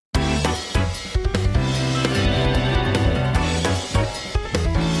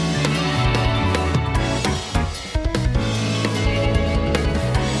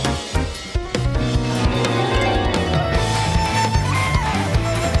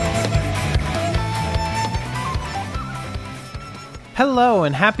Hello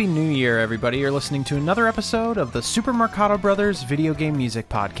and Happy New Year, everybody. You're listening to another episode of the Super Mercado Brothers Video Game Music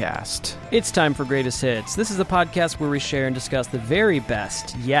Podcast. It's time for Greatest Hits. This is a podcast where we share and discuss the very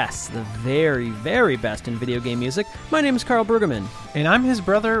best, yes, the very, very best in video game music. My name is Carl Brueggemann. And I'm his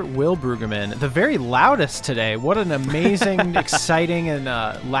brother, Will Brueggemann. The very loudest today. What an amazing, exciting, and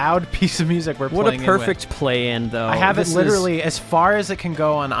loud piece of music we're playing. What a perfect play-in, though. I have it literally as far as it can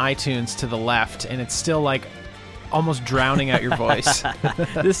go on iTunes to the left, and it's still like almost drowning out your voice.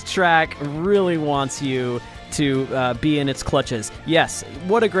 This track really wants you to be in its clutches. Yes,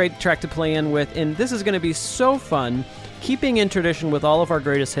 what a great track to play in with, and this is going to be so fun. Keeping in tradition with all of our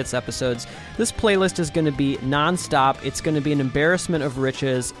Greatest Hits episodes, this playlist is going to be nonstop. It's going to be an embarrassment of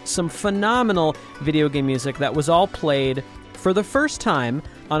riches, some phenomenal video game music that was all played for the first time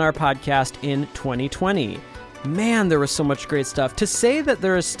on our podcast in 2020. Man, there was so much great stuff. To say that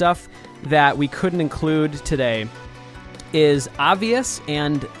there is stuff that we couldn't include today is obvious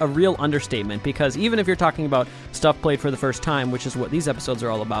and a real understatement, because even if you're talking about stuff played for the first time, which is what these episodes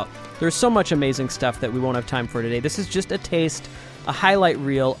are all about, there's so much amazing stuff that we won't have time for today. This is just a taste, a highlight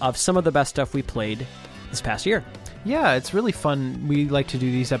reel of some of the best stuff we played this past year. Yeah, it's really fun. We like to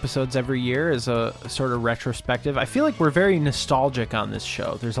do these episodes every year as a sort of retrospective. I feel like we're very nostalgic on this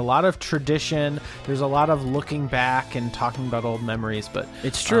show. There's a lot of tradition. There's a lot of looking back and talking about old memories. But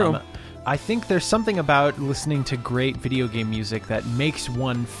it's true. I think there's something about listening to great video game music that makes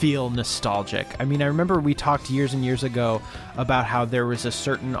one feel nostalgic. I mean, I remember we talked years and years ago about how there was a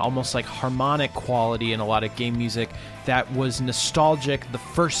certain almost like harmonic quality in a lot of game music that was nostalgic the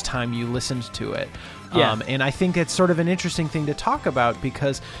first time you listened to it. Yeah. And I think it's sort of an interesting thing to talk about,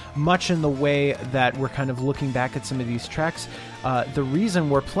 because much in the way that we're kind of looking back at some of these tracks, the reason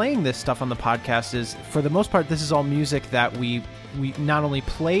we're playing this stuff on the podcast is, for the most part, this is all music that we not only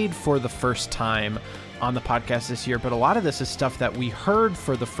played for the first time on the podcast this year, but a lot of this is stuff that we heard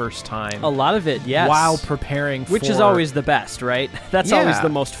for the first time. A lot of it, yes. While preparing for... Which is always the best, right? That's always the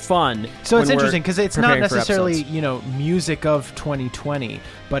most fun. So it's interesting, because it's not necessarily, music of 2020,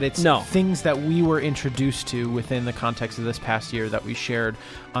 but it's things that we were introduced to within the context of this past year that we shared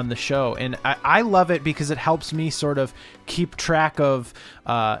on the show. And I love it because it helps me sort of keep track of,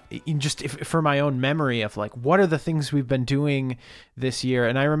 for my own memory of, like, what are the things we've been doing this year.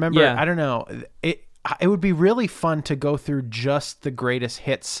 And I remember, I don't know, it would be really fun to go through just the greatest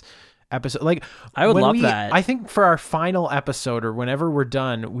hits episode. Like, I would love that. I think for our final episode, or whenever we're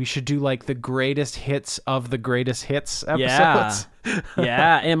done, we should do like the greatest hits of the greatest hits episodes.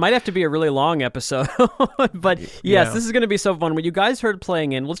 Yeah, and it might have to be a really long episode, but yes, this is going to be so fun. What you guys heard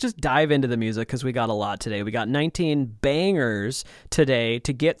playing in, let's just dive into the music, because we got a lot today. We got 19 bangers today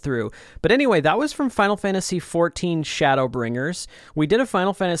to get through. But anyway, that was from Final Fantasy XIV Shadowbringers. We did a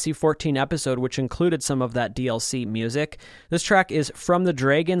Final Fantasy XIV episode, which included some of that DLC music. This track is From the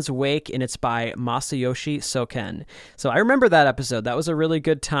Dragon's Wake, and it's by Masayoshi Soken. So I remember that episode. That was a really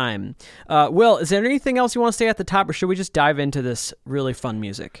good time. Will, is there anything else you want to say at the top, or should we just dive into this really fun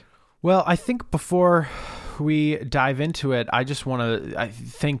music? Well, I think before we dive into it, I just want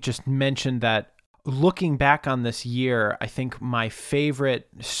to, just mention that looking back on this year, I think my favorite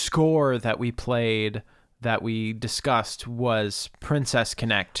score that we played, that we discussed, was Princess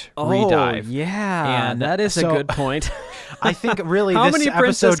Connect Redive. Yeah, and that is a good point. I think really this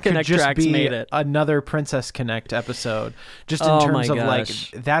episode could just be another Princess Connect episode, just in terms of like,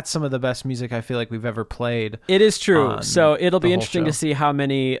 that's some of the best music I feel like we've ever played. It is true. So it'll be interesting to see how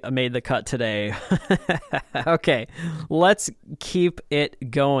many made the cut today. Okay, let's keep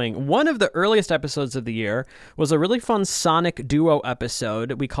it going. One of the earliest episodes of the year was a really fun Sonic Duo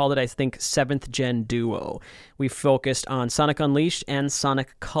episode. We called it, I think, 7th Gen Duo. We focused on Sonic Unleashed and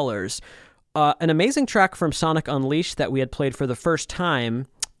Sonic Colors. An amazing track from Sonic Unleashed that we had played for the first time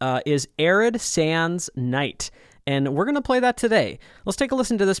is Arid Sands Night, and we're going to play that today. Let's take a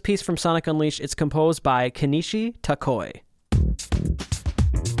listen to this piece from Sonic Unleashed. It's composed by Kenichi Takoi.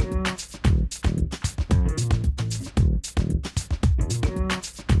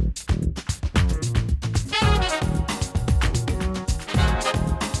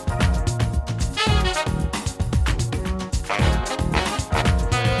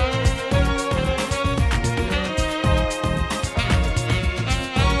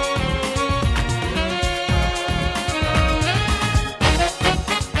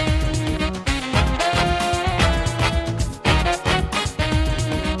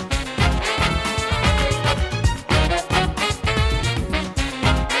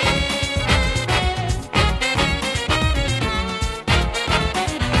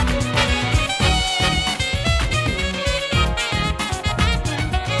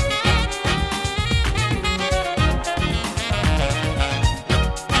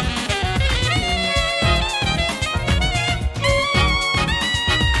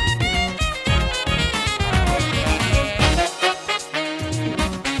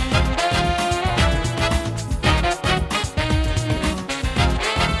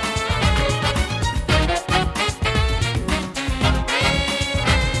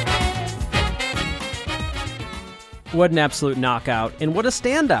 What an absolute knockout, and what a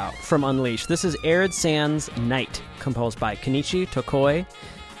standout from Unleashed. This is Arid Sands Night, composed by Kenichi Tokoi.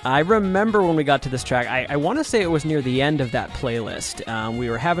 I remember when we got to this track, I want to say it was near the end of that playlist. We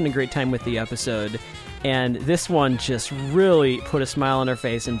were having a great time with the episode, and this one just really put a smile on our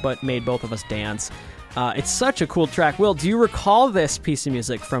face and made both of us dance. It's such a cool track. Will, do you recall this piece of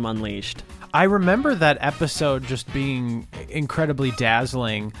music from Unleashed? I remember that episode just being incredibly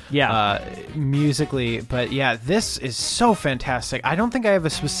dazzling musically, but yeah, this is so fantastic. I don't think I have a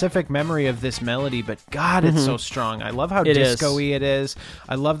specific memory of this melody, but God, it's so strong. I love how disco-y it is.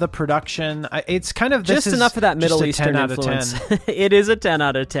 I love the production. It's kind of just enough of that Middle Eastern influence. It is a 10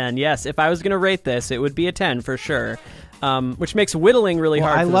 out of 10, yes. If I was going to rate this, it would be a 10 for sure. Which makes whittling really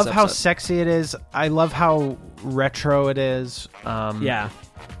hard. I love how sexy it is. I love how retro it is.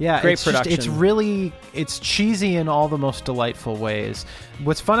 Yeah, great production. It's cheesy in all the most delightful ways.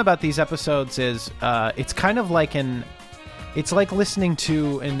 What's fun about these episodes is it's kind of like it's like listening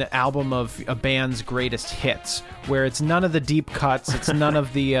to an album of a band's greatest hits, where it's none of the deep cuts, it's none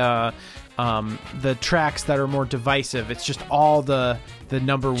of the tracks that are more divisive. It's just all the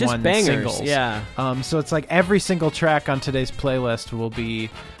number just one bangers, singles. Yeah. So it's like every single track on today's playlist will be.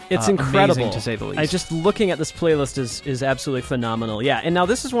 It's incredible, amazing, to say the least. Just looking at this playlist is absolutely phenomenal. Yeah, and now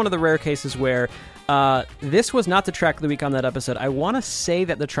this is one of the rare cases where this was not the track of the week on that episode. I want to say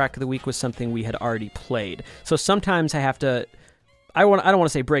that the track of the week was something we had already played. So sometimes I have to. I don't want to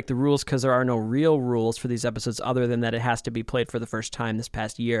say break the rules, because there are no real rules for these episodes other than that it has to be played for the first time this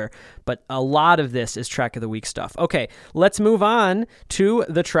past year. But a lot of this is track of the week stuff. Okay, let's move on to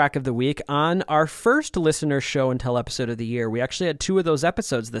the track of the week. On our first listener show and tell episode of the year, we actually had 2 of those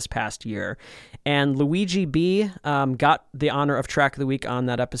episodes this past year. And Luigi B got the honor of track of the week on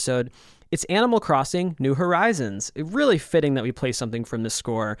that episode. It's Animal Crossing New Horizons. Really fitting that we play something from this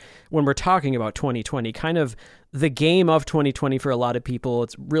score when we're talking about 2020, kind of the game of 2020 for a lot of people.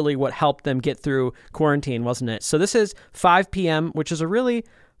 It's really what helped them get through quarantine, wasn't it? So this is 5 p.m., which is a really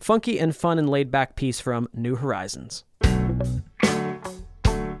funky and fun and laid-back piece from New Horizons.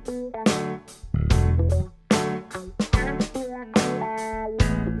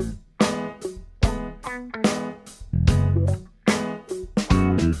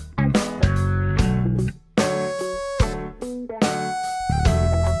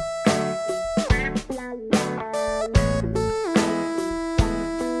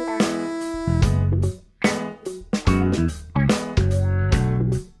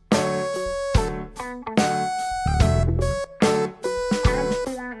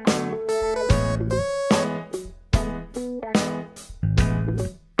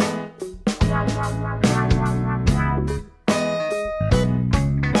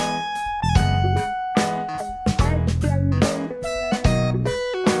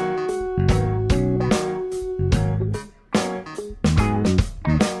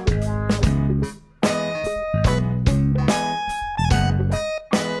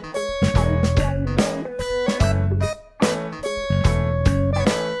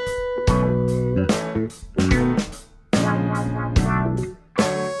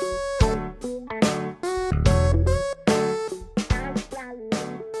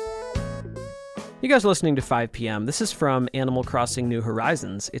 You guys are listening to 5 p.m. This is from Animal Crossing New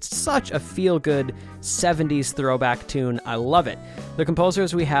Horizons. It's such a feel-good 70s throwback tune. I love it. The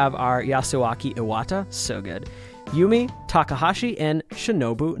composers we have are Yasuaki Iwata, so good, Yumi Takahashi, and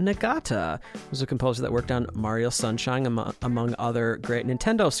Shinobu Nagata, who's a composer that worked on Mario Sunshine, among other great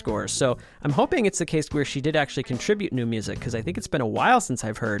Nintendo scores. So I'm hoping it's the case where she did actually contribute new music, because I think it's been a while since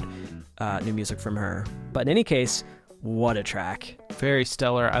I've heard new music from her. But in any case, what a track. Very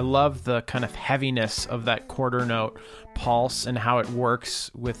stellar. I love the kind of heaviness of that quarter note pulse and how it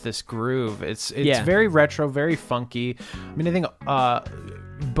works with this groove. It's very retro, very funky. I mean, I think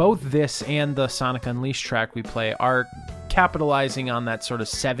both this and the Sonic Unleashed track we play are capitalizing on that sort of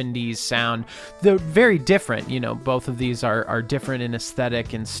 70s sound. They're very different, both of these are different in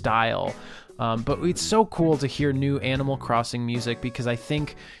aesthetic and style. But it's so cool to hear new Animal Crossing music, because I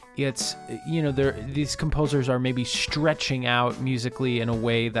think it's, these composers are maybe stretching out musically in a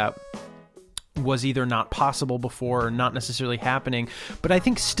way that was either not possible before or not necessarily happening, but I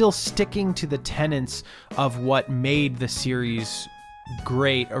think still sticking to the tenets of what made the series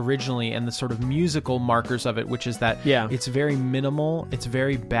great originally and the sort of musical markers of it, which is that it's very minimal, it's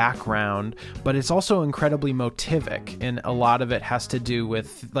very background, but it's also incredibly motivic, and a lot of it has to do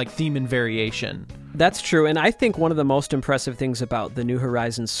with like theme and variation. That's true, and I think one of the most impressive things about the New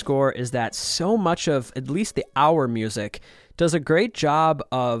Horizons score is that so much of at least the hour music does a great job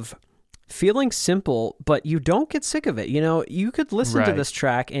of feeling simple, but you don't get sick of it. You know, you could listen to this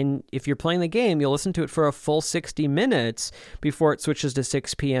track, and if you're playing the game, you'll listen to it for a full 60 minutes before it switches to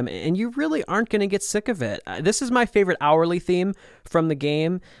 6 p.m., and you really aren't going to get sick of it. This is my favorite hourly theme from the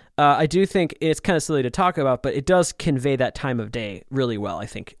game. I do think it's kind of silly to talk about, but it does convey that time of day really well, I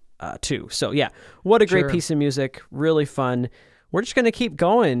think, too. So, yeah, what a great piece of music. Really fun. We're just going to keep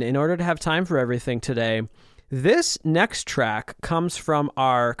going in order to have time for everything today. This next track comes from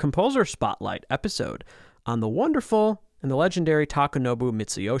our Composer Spotlight episode on the wonderful and the legendary Takanobu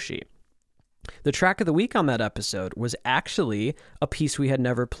Mitsuyoshi. The track of the week on that episode was actually a piece we had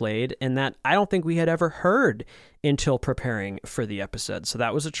never played and that I don't think we had ever heard until preparing for the episode. So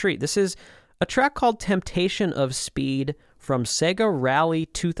that was a treat. This is a track called Temptation of Speed from Sega Rally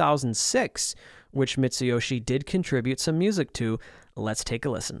 2006, which Mitsuyoshi did contribute some music to. Let's take a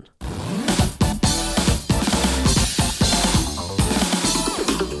listen.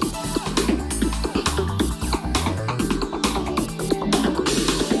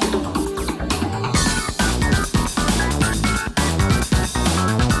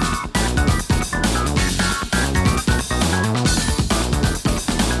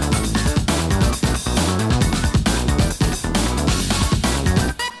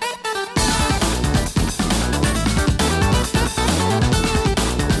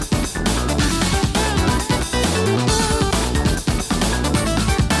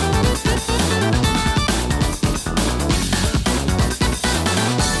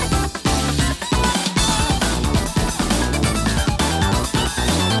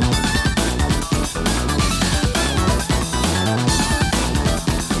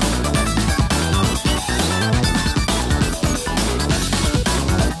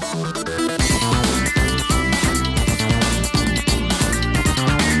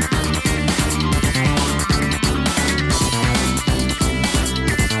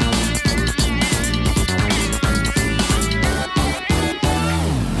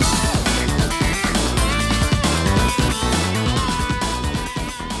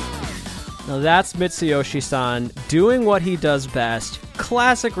 That's Mitsuyoshi-san doing what he does best.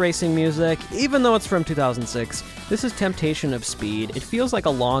 Classic racing music, even though it's from 2006. This is Temptation of Speed. It feels like a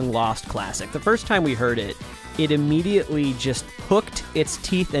long-lost classic. The first time we heard it, it immediately just hooked its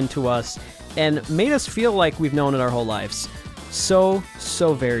teeth into us and made us feel like we've known it our whole lives. So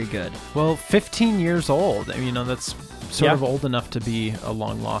very good. Well, 15 years old. I mean, you know, that's sort of old enough to be a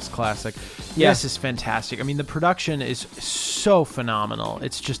long-lost classic. This is fantastic. I mean, the production is so phenomenal.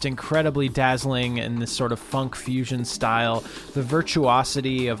 It's just incredibly dazzling in this sort of funk fusion style. The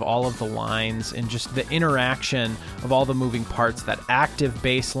virtuosity of all of the lines and just the interaction of all the moving parts, that active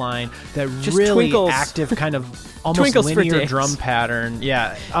bass line, that just really active kind of almost linear drum pattern.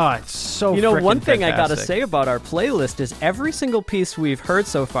 Yeah. Oh, it's so You know, one thing fantastic. I gotta say about our playlist is every single piece we've heard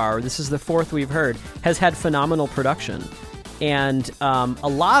so far, this is the fourth we've heard, has had phenomenal production. And a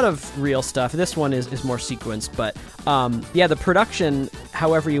lot of real stuff. This one is more sequenced, but the production,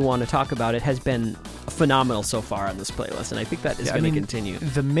 however you want to talk about it, has been phenomenal so far on this playlist, and I think that is going to continue.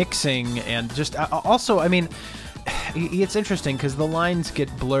 The mixing and just also, I mean, it's interesting because the lines get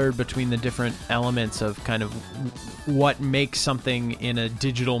blurred between the different elements of kind of what makes something in a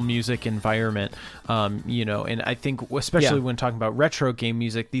digital music environment, you know, and I think especially when talking about retro game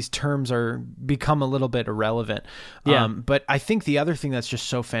music, these terms are become a little bit irrelevant. But I think the other thing that's just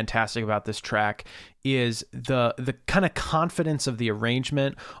so fantastic about this track is the kind of confidence of the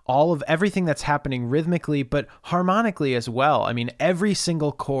arrangement, all of everything that's happening rhythmically, but harmonically as well. I mean, every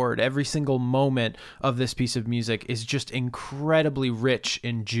single chord, every single moment of this piece of music is just incredibly rich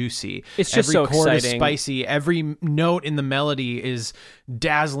and juicy. It's just every so chord exciting. Is spicy. Every note in the melody is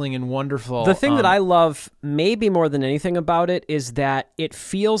dazzling and wonderful. The thing that I love maybe more than anything about it is that it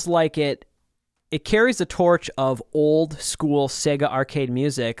feels like it carries the torch of old school Sega arcade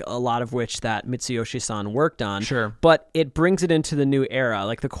music, a lot of which that Mitsuyoshi-san worked on. Sure. But it brings it into the new era,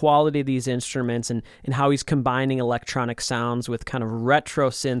 like the quality of these instruments and how he's combining electronic sounds with kind of retro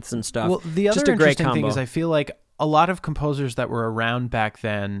synths and stuff. Well, the other just a great interesting combo. thing is I feel like a lot of composers that were around back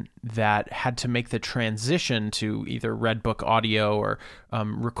then that had to make the transition to either Red Book audio or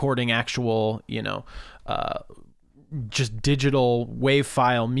recording actual, you know, just digital wave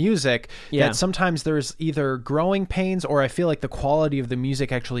file music, that sometimes there's either growing pains or I feel like the quality of the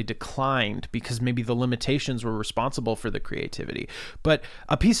music actually declined because maybe the limitations were responsible for the creativity. But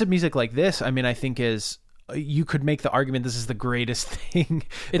a piece of music like this, I mean, I think is, you could make the argument this is the greatest thing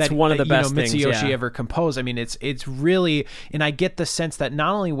it's one of the best Mitsuyoshi things, ever composed. I mean, it's really, and I get the sense that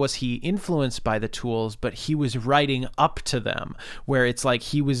not only was he influenced by the tools, but he was writing up to them, where it's like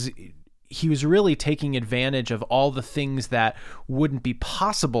he was he was really taking advantage of all the things that wouldn't be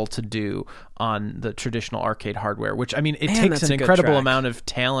possible to do on the traditional arcade hardware, which, I mean, it takes an incredible amount of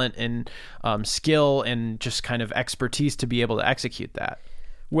talent and skill and just kind of expertise to be able to execute that.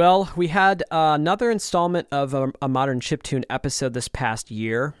 Well, we had another installment of a Modern Chiptune episode this past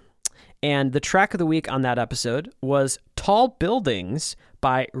year, and the track of the week on that episode was Tall Buildings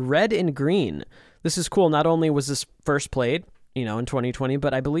by Red and Green. This is cool. Not only was this first played, in 2020,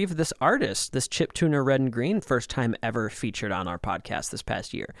 but I believe this artist, this chiptuner Red and Green, first time ever featured on our podcast this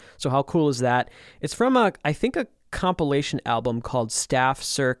past year. So how cool is that? It's from I think a compilation album called Staff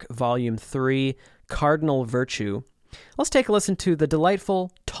Circ Volume 3, Cardinal Virtue. Let's take a listen to the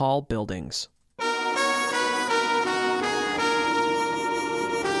delightful Tall Buildings.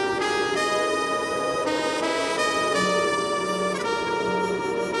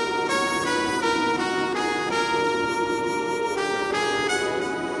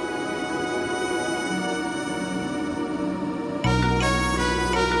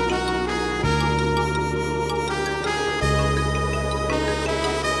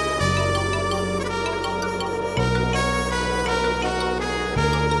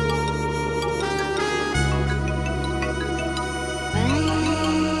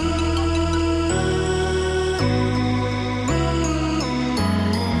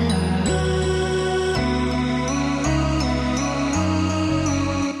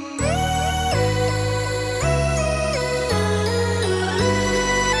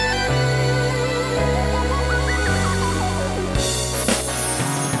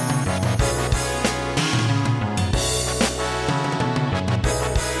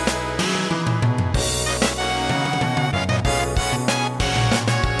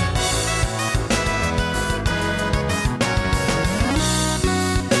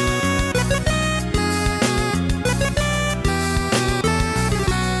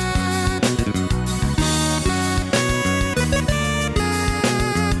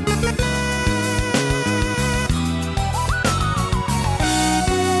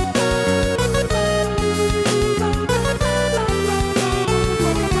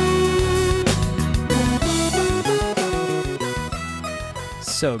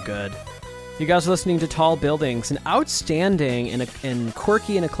 So good. You guys are listening to Tall Buildings, an outstanding and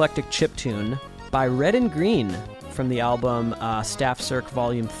quirky and eclectic chiptune by Red and Green from the album Staff Circ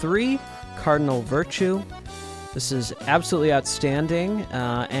Volume 3, Cardinal Virtue. This is absolutely outstanding,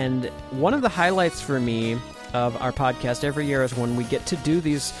 and one of the highlights for me of our podcast every year is when we get to do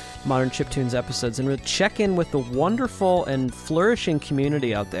these Modern Chiptunes episodes and we check in with the wonderful and flourishing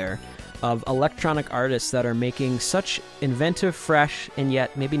community out there of electronic artists that are making such inventive, fresh, and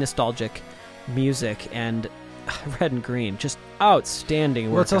yet maybe nostalgic music. And Red and Green, just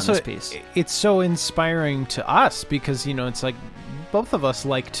outstanding work on this piece. It's so inspiring to us because, it's like both of us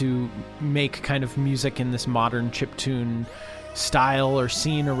like to make kind of music in this modern chiptune style or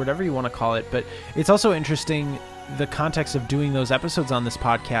scene or whatever you want to call it. But it's also interesting the context of doing those episodes on this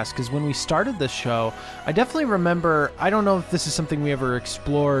podcast, because when we started this show, I definitely remember, I don't know if this is something we ever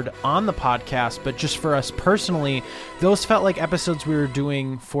explored on the podcast, but just for us personally, those felt like episodes we were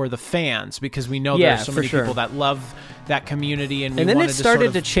doing for the fans, because we know there's so many people that love that community, and then it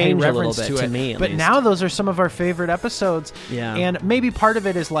started to change a little bit to me. But now those are some of our favorite episodes. Yeah. And maybe part of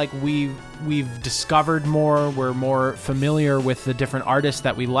it is like we've discovered more, we're more familiar with the different artists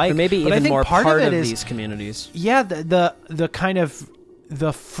that we like. Or maybe but even more part of is, these communities. Yeah, the kind of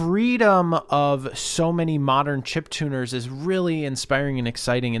the freedom of so many modern chiptuners is really inspiring and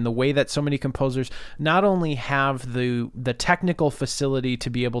exciting, in the way that so many composers not only have the technical facility to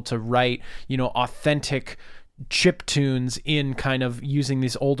be able to write, authentic chip tunes in kind of using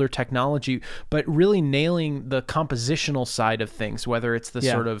these older technology, but really nailing the compositional side of things, whether it's the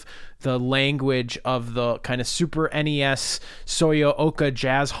sort of the language of the kind of Super NES Soyo Oka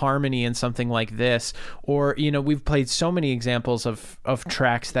jazz harmony and something like this, or we've played so many examples of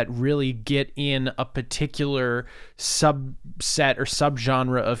tracks that really get in a particular subset or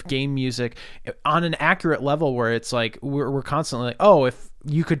subgenre of game music on an accurate level, where it's like we're constantly like, oh, if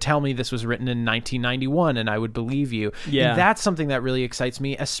you could tell me this was written in 1991 and I would believe you. Yeah. And that's something that really excites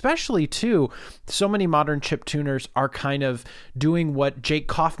me, especially too, so many modern chiptuners are kind of doing what Jake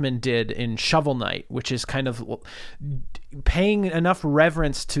Kaufman did in Shovel Knight, which is kind of paying enough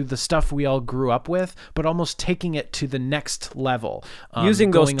reverence to the stuff we all grew up with, but almost taking it to the next level. Using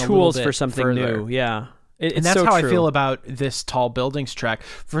those tools for something further. New. Yeah. And that's how I feel about this Tall Buildings track.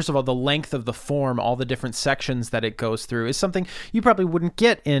 First of all, the length of the form, all the different sections that it goes through is something you probably wouldn't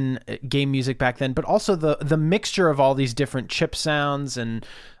get in game music back then, but also the mixture of all these different chip sounds, and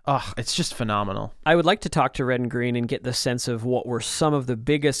it's just phenomenal. I would like to talk to Red and Green and get the sense of what were some of the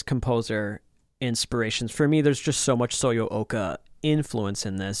biggest composer inspirations. For me, there's just so much Soyo Oka influence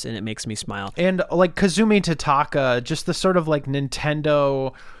in this, and it makes me smile. And like Kazumi Tataka, just the sort of like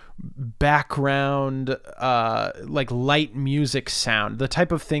Nintendo background like light music sound, the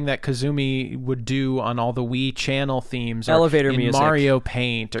type of thing that Kazumi would do on all the Wii channel themes, elevator or in music, Mario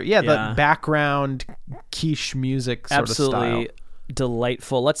Paint, or the background quiche music sort Absolutely. of style.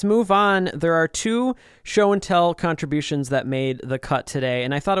 Delightful. Let's move on. There are 2 show and tell contributions that made the cut today,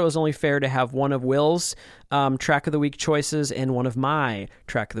 and I thought it was only fair to have one of Will's track of the week choices and one of my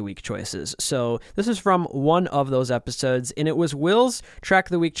track of the week choices. So this is from one of those episodes, and it was Will's track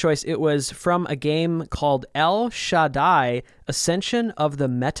of the week choice. It was from a game called El Shaddai Ascension of the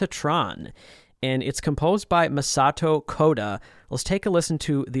Metatron, and it's composed by Masato Koda. Let's take a listen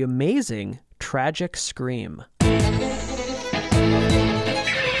to the amazing Tragic Scream.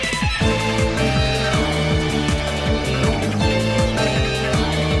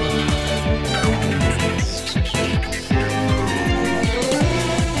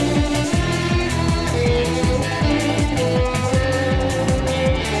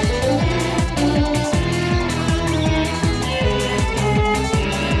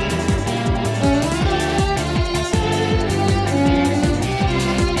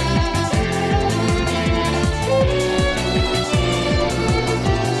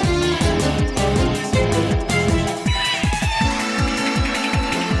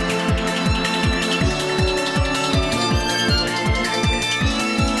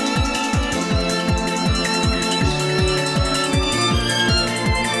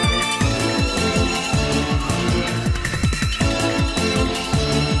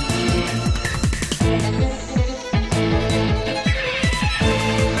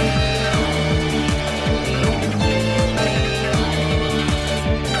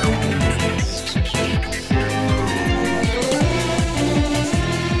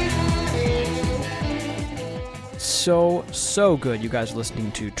 So good. You guys are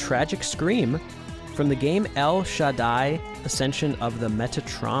listening to Tragic Scream from the game El Shaddai Ascension of the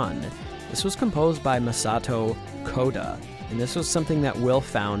Metatron. This was composed by Masato Koda, and this was something that Will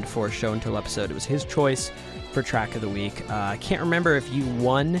found for a show and tell episode. It was his choice for track of the week. I can't remember if you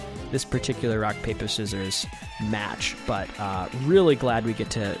won this particular rock, paper, scissors match, but really glad we get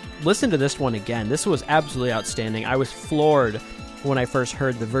to listen to this one again. This was absolutely outstanding. I was floored when I first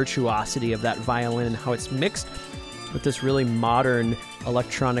heard the virtuosity of that violin and how it's mixed with this really modern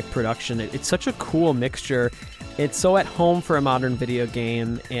electronic production. It's such a cool mixture. It's so at home for a modern video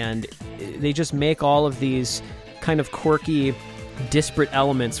game, and they just make all of these kind of quirky, disparate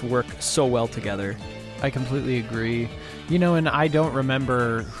elements work so well together. I completely agree. And I don't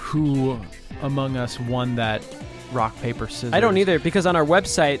remember who among us won that rock, paper, scissors. I don't either, because on our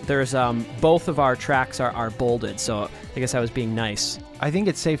website, there's both of our tracks are bolded, so I guess I was being nice. I think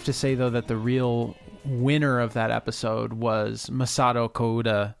it's safe to say, though, that the real winner of that episode was Masato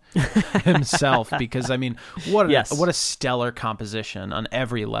Koda himself, because what a stellar composition on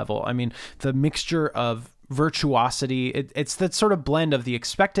every level. The mixture of virtuosity, it's that sort of blend of the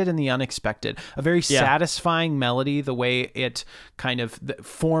expected and the unexpected, a very satisfying melody, the way it kind of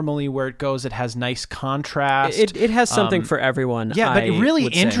formally where it goes, it has nice contrast, it has something for everyone. But really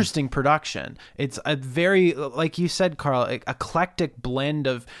interesting production. It's a very, like you said, Carl, eclectic blend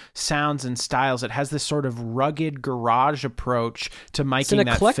of sounds and styles. It has this sort of rugged garage approach to miking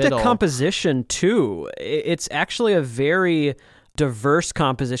that fiddle. It's an eclectic composition too. It's actually a very diverse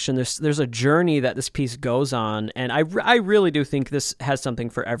composition. There's a journey that this piece goes on, and I really do think this has something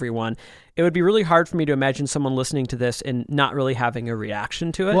for everyone. It would be really hard for me to imagine someone listening to this and not really having a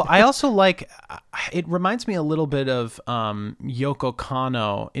reaction to it. Well, I also it reminds me a little bit of Yoko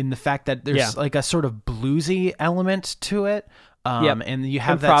Kanno in the fact that there's like a sort of bluesy element to it. And you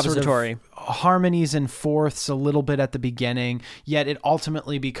have that sort of harmonies and fourths a little bit at the beginning, yet it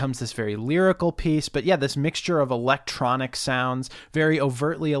ultimately becomes this very lyrical piece. But this mixture of electronic sounds, very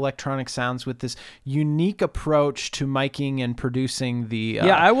overtly electronic sounds, with this unique approach to miking and producing the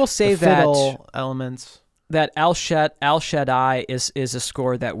I will say the fiddle elements. That El Shaddai is a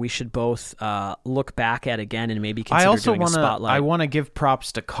score that we should both look back at again and maybe consider doing a spotlight. I want to give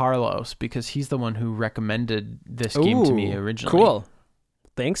props to Carlos, because he's the one who recommended this game to me originally. Cool.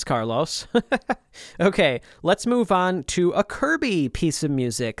 Thanks, Carlos. Okay, let's move on to a Kirby piece of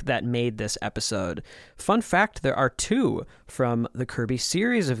music that made this episode. Fun fact, there are 2 from the Kirby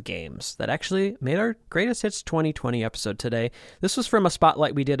series of games that actually made our Greatest Hits 2020 episode today. This was from a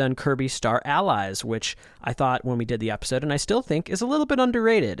spotlight we did on Kirby Star Allies, which I thought when we did the episode, and I still think is a little bit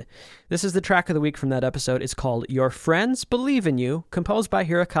underrated. This is the track of the week from that episode. It's called Your Friends Believe in You, composed by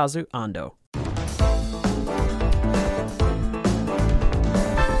Hirokazu Ando.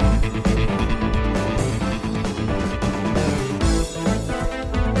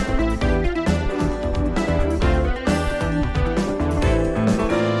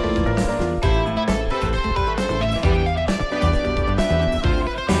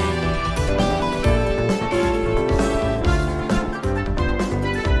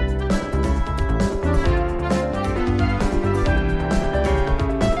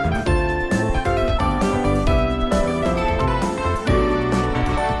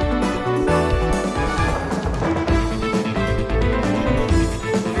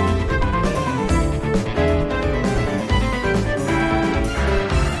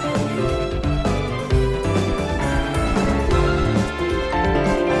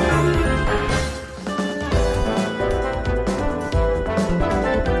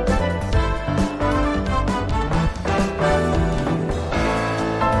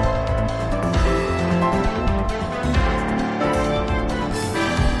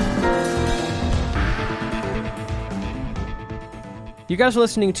 You guys are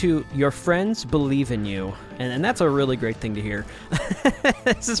listening to Your Friends Believe in You, and that's a really great thing to hear.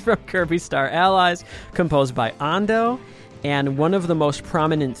 This is from Kirby Star Allies, composed by Ando, and one of the most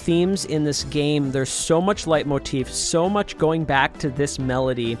prominent themes in this game. There's so much leitmotif, so much going back to this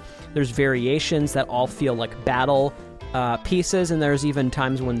melody. There's variations that all feel like battle pieces, and there's even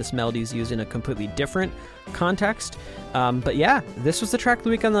times when this melody is used in a completely different context. But yeah, this was the track of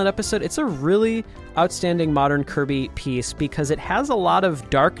the week on that episode. It's a really outstanding modern Kirby piece because it has a lot of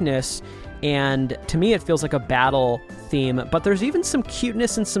darkness, and to me it feels like a battle theme, but there's even some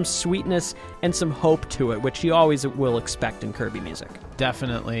cuteness and some sweetness and some hope to it, which you always will expect in Kirby music.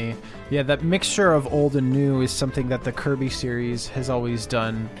 Definitely. Yeah, that mixture of old and new is something that the Kirby series has always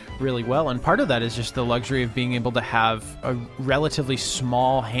done really well, and part of that is just the luxury of being able to have a relatively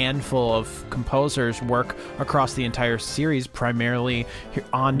small handful of composers work across the entire series, primarily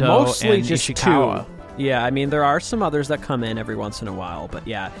Ando Mostly and just Ishikawa. 2. Yeah, I mean, there are some others that come in every once in a while, but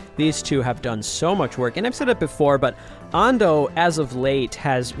yeah, these 2 have done so much work. And I've said it before, but Ando, as of late,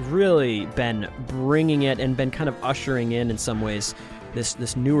 has really been bringing it and been kind of ushering in some ways,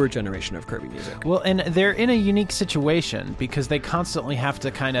 this newer generation of Kirby music. Well, and they're in a unique situation because they constantly have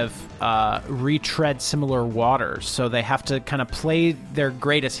to kind of retread similar waters. So they have to kind of play their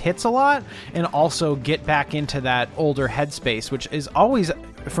greatest hits a lot and also get back into that older headspace, which is always,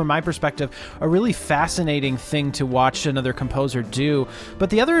 from my perspective, a really fascinating thing to watch another composer do. But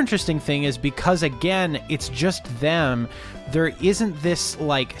the other interesting thing is because, again, it's just them, there isn't this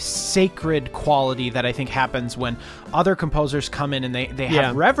like sacred quality that I think happens when other composers come in and they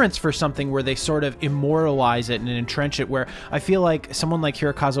have reverence for something where they sort of immortalize it and entrench it, where I feel like someone like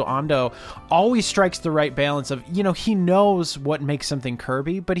Hirokazu Ando always strikes the right balance of, you know, he knows what makes something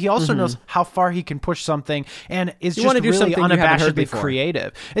Kirby, but he also knows how far he can push something and is just really unabashedly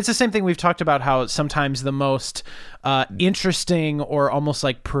creative. It's the same thing we've talked about, how sometimes the most interesting or almost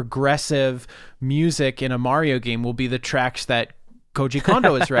like progressive music in a Mario game will be the tracks that Koji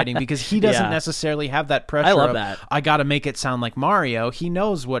Kondo is writing, because he doesn't necessarily have that pressure. I love that. I got to make it sound like Mario. He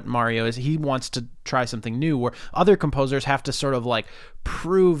knows what Mario is. He wants to try something new, where other composers have to sort of like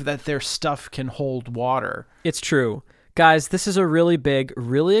prove that their stuff can hold water. It's true. Guys, this is a really big,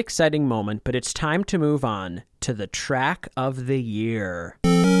 really exciting moment, but it's time to move on to the track of the year.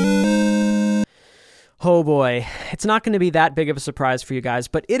 Oh boy, it's not going to be that big of a surprise for you guys,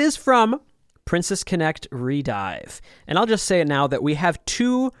 but it is from Princess Connect Redive. And I'll just say it now that we have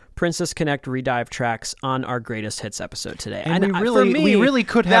 2 Princess Connect Redive tracks on our Greatest Hits episode today. And we really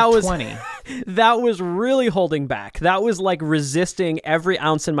could have 20. That was really holding back. That was like resisting every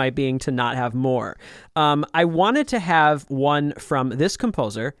ounce in my being to not have more. I wanted to have one from this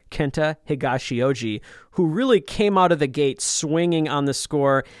composer, Kenta Higashioji, who really came out of the gate swinging on the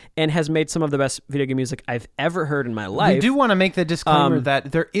score and has made some of the best video game music I've ever heard in my life. We do want to make the disclaimer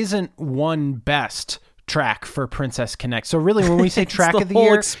that there isn't one best track for Princess Connect. So really, when we say track of the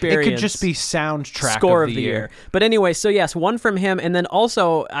year, it could just be soundtrack score of the year. But anyway, so yes, one from him, and then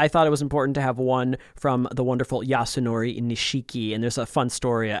also I thought it was important to have one from the wonderful Yasunori Nishiki, and there's a fun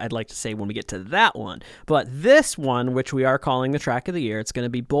story I'd like to say when we get to that one. But this one, which we are calling the track of the year, it's going to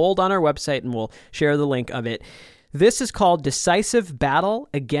be bold on our website, and we'll share the link of it. This is called Decisive Battle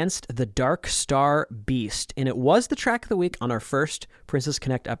Against the Dark Star Beast, and it was the track of the week on our first Princess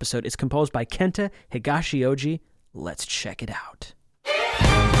Connect episode. It's composed by Kenta Higashioji. Let's check it out.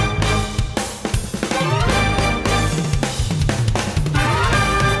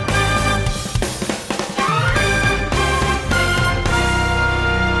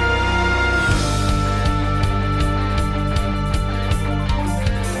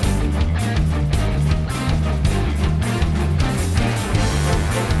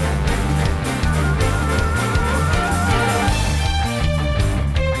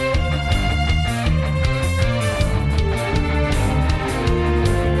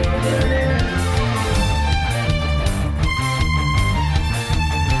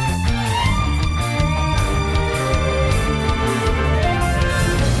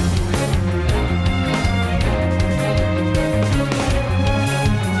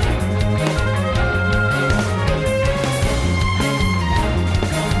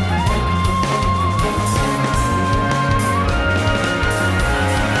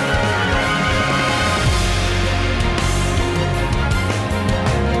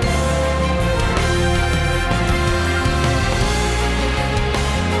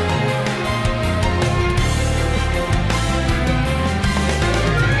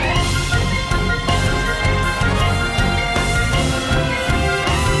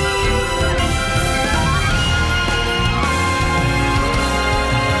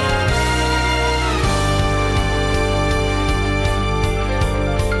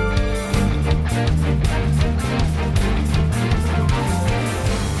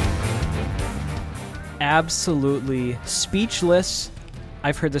 Absolutely speechless.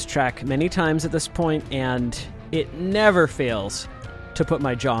 I've heard this track many times at this point, and it never fails to put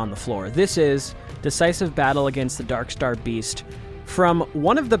my jaw on the floor. This is Decisive Battle Against the Dark Star Beast from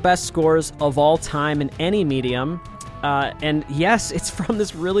one of the best scores of all time in any medium. And yes, it's from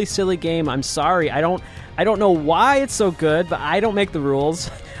this really silly game. I'm sorry. I don't know why it's so good, but I don't make the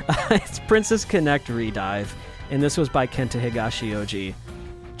rules. It's Princess Connect Redive, and this was by Kenta Higashioji.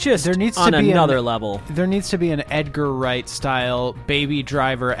 Just there needs on to be another level. There needs to be an Edgar Wright style Baby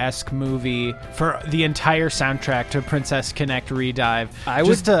Driver-esque movie for the entire soundtrack to Princess Connect Redive. I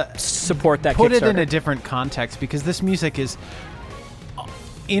would support that. Put it in a different context, because this music is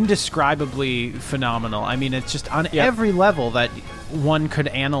indescribably phenomenal. I mean, it's just on every level that one could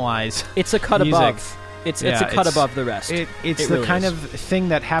analyze. It's a cut music. Above. It's a cut above the rest. It's the really kind of thing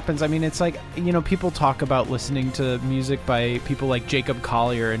that happens. I mean, it's like, people talk about listening to music by people like Jacob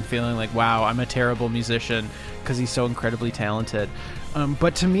Collier and feeling like, wow, I'm a terrible musician because he's so incredibly talented.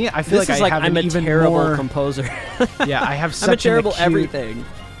 But to me, I feel this like is I have I'm an a even terrible more composer. Yeah, I have such I'm a terrible acute, everything.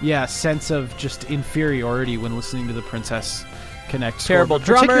 Yeah, sense of just inferiority when listening to the Princess Connect terrible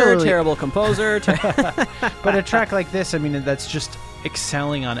score. Drummer, terrible composer. But a track like this, I mean, that's just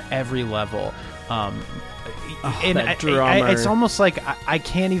excelling on every level. And it's almost like I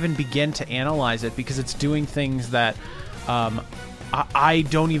can't even begin to analyze it, because it's doing things that I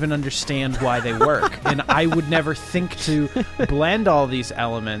don't even understand why they work. And I would never think to blend all these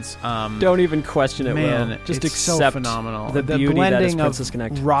elements. Don't even question it, man. Will. Just it's accept so phenomenal. The beauty blending that is Princess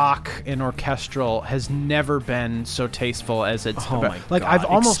Connect. Of rock and orchestral has never been so tasteful as it's. Oh my like God, I've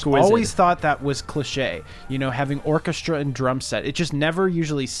almost exquisite. always thought that was cliche. Having orchestra and drum set. It just never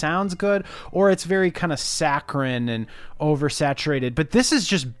usually sounds good, or it's very kind of saccharine and oversaturated. But this is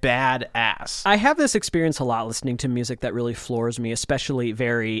just badass. I have this experience a lot listening to music that really floors me, especially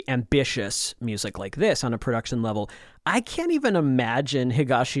very ambitious music like this on a production level. I can't even imagine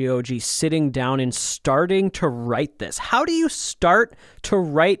Higashioji sitting down and starting to write this. How do you start to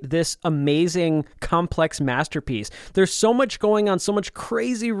write this amazing, complex masterpiece? There's so much going on, so much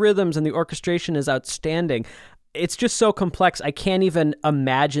crazy rhythms, and the orchestration is outstanding. It's just so complex. I can't even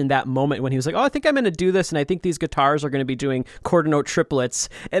imagine that moment when he was like, oh, I think I'm going to do this, and I think these guitars are going to be doing quarter note triplets.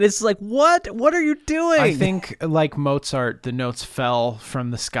 And it's like, what? What are you doing? I think, like Mozart, the notes fell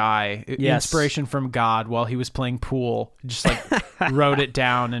from the sky. Yes. Inspiration from God while he was playing pool. Just like wrote it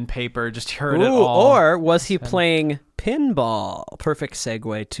down in paper, just heard it all. Or was he playing pinball? Perfect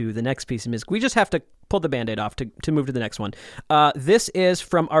segue to the next piece of music. We just have to pull the Band-Aid off to move to the next one. This is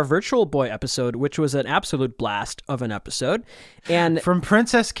from our Virtual Boy episode, which was an absolute blast of an episode. And from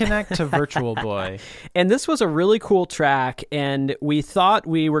Princess Connect to Virtual Boy. And this was a really cool track, and we thought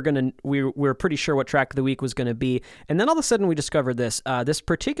we were pretty sure what track of the week was going to be. And then all of a sudden we discovered this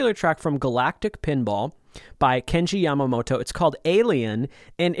particular track from Galactic Pinball by Kenji Yamamoto. It's called Alien,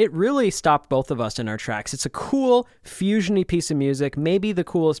 and it really stopped both of us in our tracks. It's a cool fusion-y piece of music, maybe the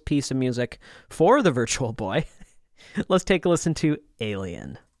coolest piece of music for the Virtual Boy. Let's take a listen to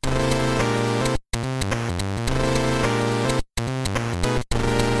Alien.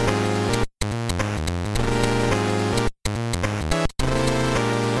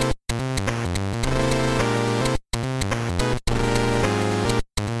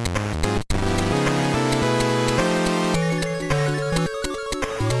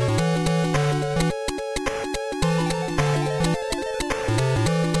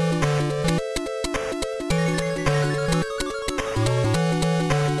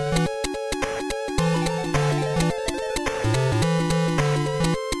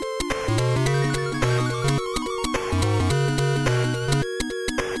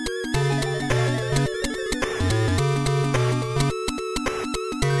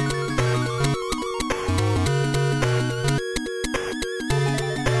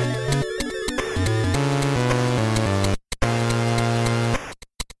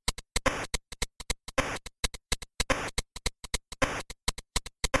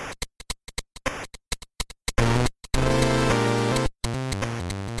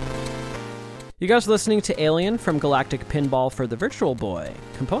 You guys are listening to Alien from Galactic Pinball for the Virtual Boy,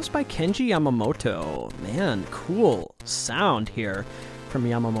 composed by Kenji Yamamoto. Man, cool sound here from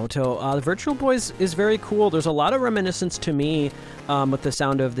Yamamoto. The Virtual Boy is very cool. There's a lot of reminiscence to me with the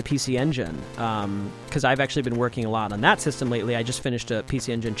sound of the PC Engine, because I've actually been working a lot on that system lately. I just finished a PC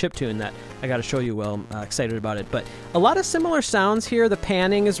Engine chiptune that I got to show you, Will. I'm excited about it. But a lot of similar sounds here. The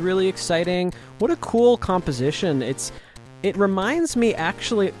panning is really exciting. What a cool composition. It reminds me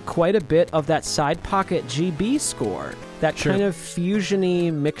actually quite a bit of that Side Pocket GB score, that kind of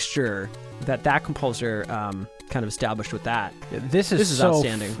fusion-y mixture that composer kind of established with that. This is so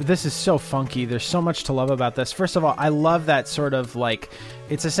outstanding. This is so funky. There's so much to love about this. First of all, I love that sort of like,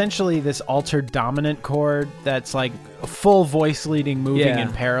 it's essentially this altered dominant chord that's like a full voice leading moving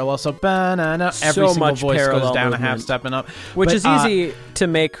in parallel. So every single voice goes down a half step and up. Which is easy to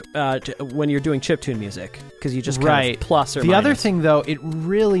make when you're doing chiptune music, because you just kind of plus or minus. The other thing, though, it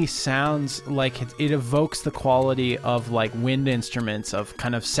really sounds like it evokes the quality of like wind instruments, of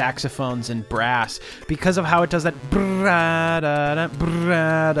kind of saxophones and brass, because of how it does that.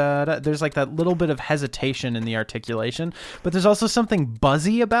 There's like that little bit of hesitation in the articulation, but there's also something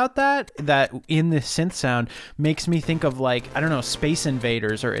buzzy about that in the synth sound makes me think of like, I don't know, Space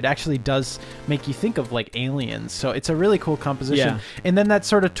Invaders, or it actually does make you think of like Aliens. So it's a really cool composition. And then that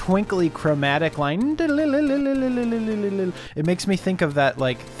sort of twinkly chromatic line, it makes me think of that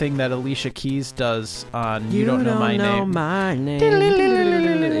like thing that Alicia Keys does on You Don't Know My Name.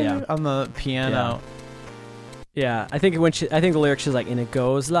 On the piano. Yeah, I think the lyrics, she's like, and it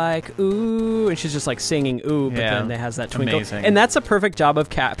goes like ooh, and she's just like singing ooh, but then it has that twinkle. Amazing. And that's a perfect job of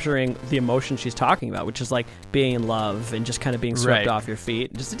capturing the emotion she's talking about, which is like being in love and just kind of being swept off your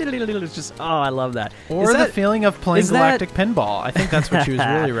feet. Just I love that. Or the feeling of playing Galactic Pinball. I think that's what she was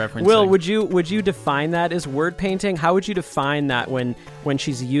really referencing. Will, would you define that as word painting? How would you define that when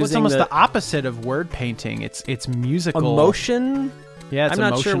she's using? It's almost the opposite of word painting. It's musical emotion. Yeah, it's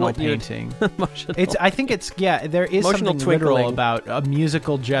emotional painting. I think there is something literal about a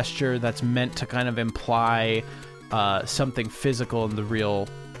musical gesture that's meant to kind of imply something physical in the real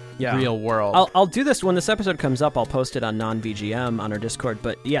world. I'll do this when this episode comes up. I'll post it on non-VGM on our Discord.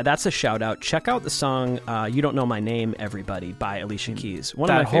 But yeah, that's a shout out. Check out the song "You Don't Know My Name, Everybody" by Alicia Keys. One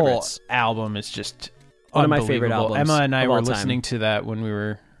of my favorites. That whole album is just one of my favorite albums. Emma and I were listening to that when we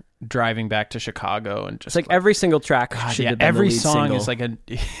were driving back to Chicago, and just it's like every single track should have been every the lead song single. is like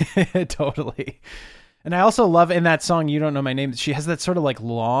a totally. And I also love in that song You Don't Know My Name, she has that sort of like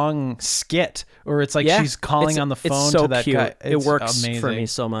long skit, or it's like she's calling on the phone so to that cute. guy. It works amazing. for me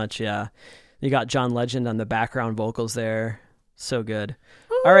so much. You got John Legend on the background vocals there, so good.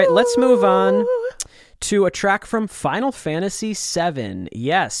 All right, let's move on to a track from Final Fantasy VII.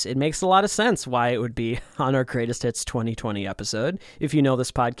 Yes, it makes a lot of sense why it would be on our Greatest Hits 2020 episode. If you know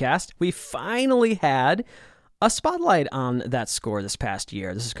this podcast, we finally had a spotlight on that score this past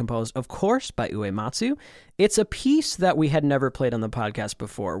year. This is composed, of course, by Uematsu. It's a piece that we had never played on the podcast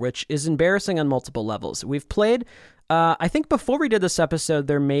before, which is embarrassing on multiple levels. We've played, I think before we did this episode,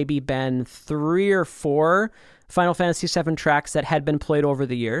 there maybe been 3 or 4 Final Fantasy VII tracks that had been played over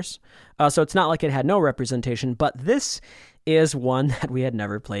the years. So it's not like it had no representation, but this is one that we had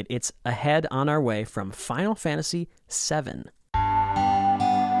never played. It's Ahead on Our Way from Final Fantasy VII.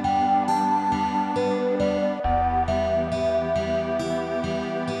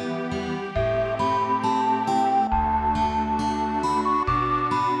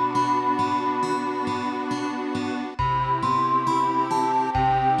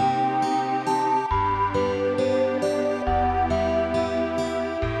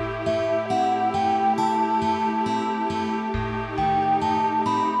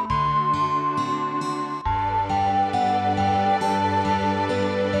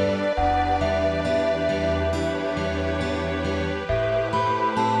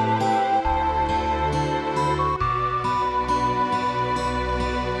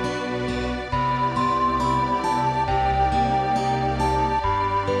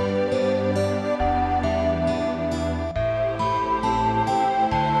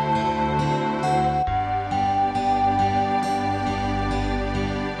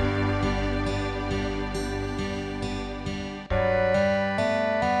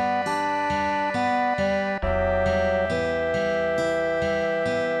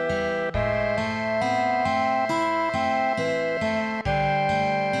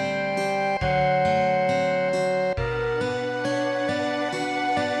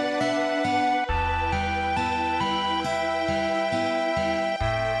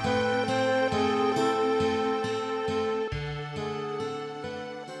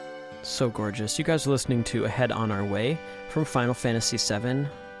 So gorgeous. You guys are listening to Ahead on Our Way from Final Fantasy VII,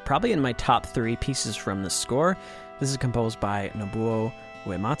 probably in my top 3 pieces from the score. This is composed by Nobuo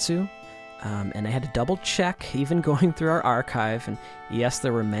Uematsu. And I had to double check, even going through our archive, and yes,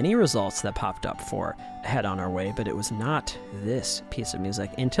 there were many results that popped up for Head on Our Way, but it was not this piece of music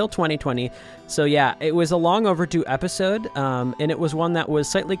until 2020. So yeah, it was a long overdue episode, and it was one that was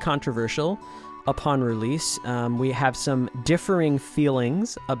slightly controversial upon release. We have some differing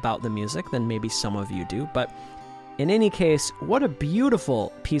feelings about the music than maybe some of you do, but in any case, what a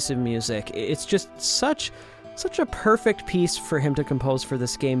beautiful piece of music. It's just such a perfect piece for him to compose for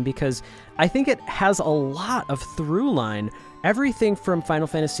this game, because I think it has a lot of through line. Everything from Final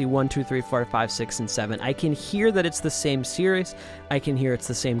Fantasy 1, 2, 3, 4, 5, 6, and 7. I can hear that it's the same series. I can hear it's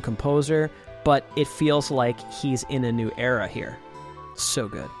the same composer, but it feels like he's in a new era here. So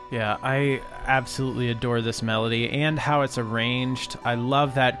good. Yeah, I absolutely adore this melody and how it's arranged. I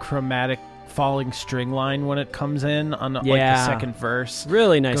love that chromatic falling string line when it comes in on like the second verse.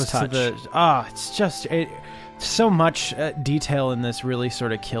 Really nice touch. It's just so much detail in this really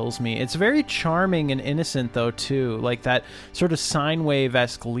sort of kills me. It's very charming and innocent though too, like that sort of sine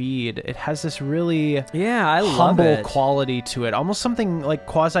wave-esque lead. It has this really humble quality to it, almost something like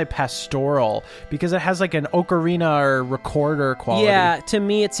quasi-pastoral, because it has like an ocarina or recorder quality. Yeah, to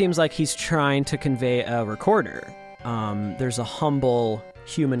me it seems like he's trying to convey a recorder. There's a humble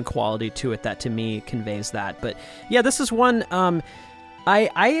human quality to it that to me conveys that. But yeah, this is one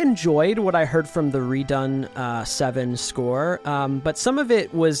I enjoyed what I heard from the redone 7 score, but some of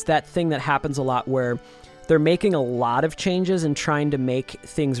it was that thing that happens a lot where they're making a lot of changes and trying to make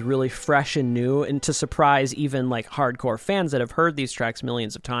things really fresh and new, and to surprise even like hardcore fans that have heard these tracks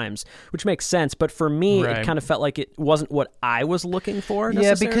millions of times, which makes sense. But for me, It kind of felt like it wasn't what I was looking for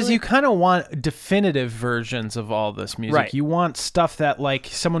necessarily. Yeah, because you kind of want definitive versions of all this music. Right. You want stuff that like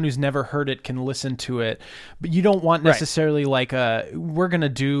someone who's never heard it can listen to it, but you don't want necessarily like we're going to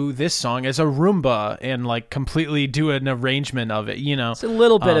do this song as a Roomba and like completely do an arrangement of it, you know. It's a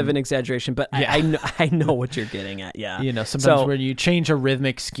little bit of an exaggeration, but I know what you're getting at, yeah. You know, sometimes when you change a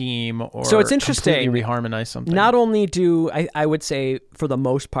rhythmic scheme or so it's interesting. Completely reharmonize something. Not only do I would say for the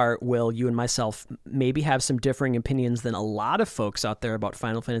most part, Will, you and myself maybe have some differing opinions than a lot of folks out there about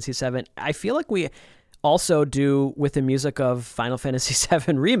Final Fantasy VII. I feel like we also do with the music of Final Fantasy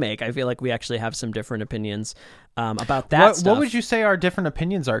VII Remake. I feel like we actually have some different opinions about that stuff. What would you say our different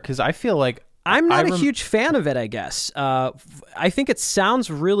opinions are? Because I feel like I'm not a huge fan of it, I guess. I think it sounds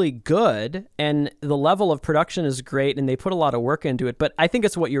really good, and the level of production is great, and they put a lot of work into it. But I think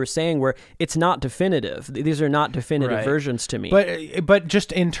it's what you were saying, where it's not definitive. These are not definitive versions to me. But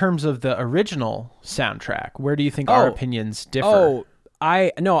just in terms of the original soundtrack, where do you think our opinions differ?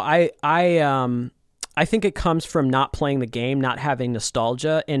 I think it comes from not playing the game, not having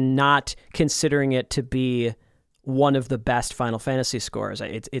nostalgia, and not considering it to be one of the best Final Fantasy scores.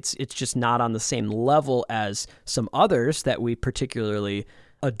 It's just not on the same level as some others that we particularly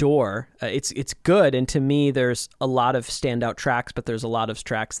adore. It's good, and to me there's a lot of standout tracks, but there's a lot of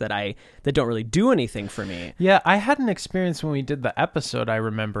tracks that don't really do anything for me. Yeah, I had an experience when we did the episode, I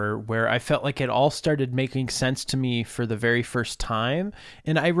remember, where I felt like it all started making sense to me for the very first time,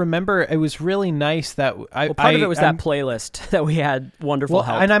 and I remember it was really nice that part of it was that playlist that we had wonderful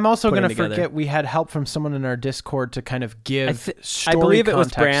help. And I'm also going to forget we had help from someone in our Discord to kind of give story I believe it was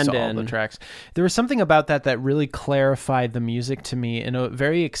context Brandon. to all the tracks. There was something about that really clarified the music to me in a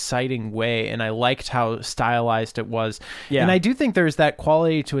very exciting way, and I liked how stylized it was. Yeah. And I do think there's that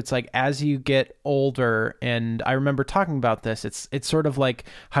quality to it's like as you get older, and I remember talking about this, it's sort of like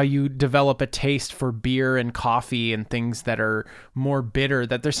how you develop a taste for beer and coffee and things that are more bitter,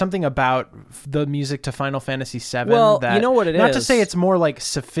 that there's something about the music to Final Fantasy VII that, you know what it not is. to say it's more like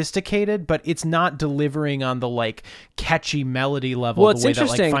sophisticated, but it's not delivering on the like catchy melody level the way that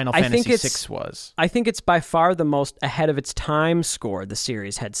like Final Fantasy VI was. I think it's by far the most ahead of its time score the series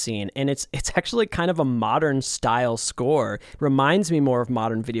had seen, and it's actually kind of a modern style score. It reminds me more of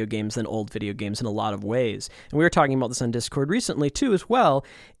modern video games than old video games in a lot of ways. And we were talking about this on Discord recently too as well,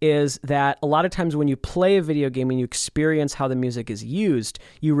 is that a lot of times when you play a video game and you experience how the music is used,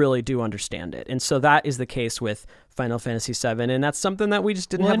 you really do understand it. And so that is the case with Final Fantasy VII, and that's something that we just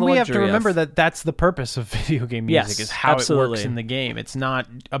didn't have the luxury of. And we have to remember that that's the purpose of video game music, is how it works in the game. It's not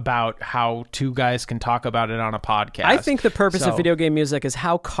about how two guys can talk about it on a podcast. I think the purpose of video game music is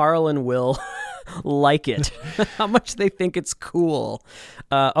how Carl and Will like it, how much they think it's cool.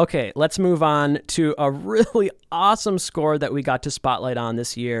 Okay, let's move on to a really awesome score that we got to spotlight on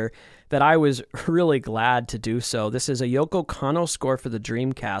this year that I was really glad to do so. This is a Yoko Kanno score for the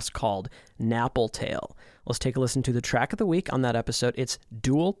Dreamcast called Napple Tale. Let's take a listen to the track of the week on that episode. It's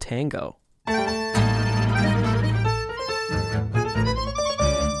Dual Tango.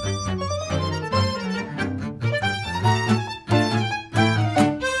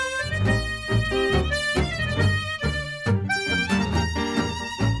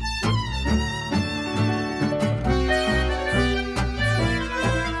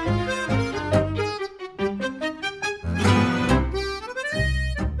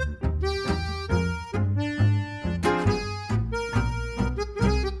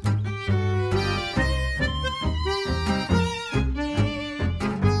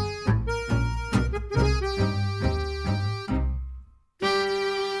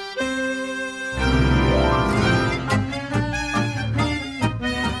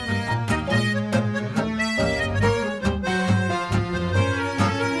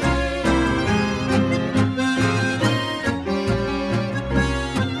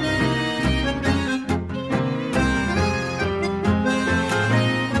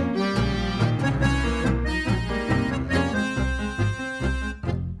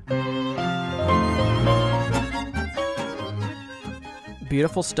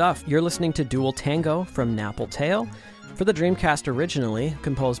 Beautiful stuff. You're listening to Dual Tango from Napple Tale for the Dreamcast, originally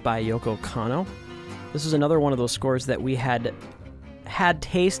composed by Yoko Kanno. This is another one of those scores that we had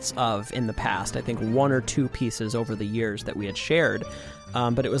tastes of in the past. I think 1 or 2 pieces over the years that we had shared.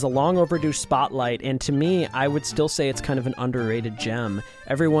 But it was a long overdue spotlight, and to me, I would still say it's kind of an underrated gem.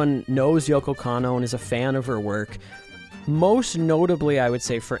 Everyone knows Yoko Kanno and is a fan of her work. Most notably, I would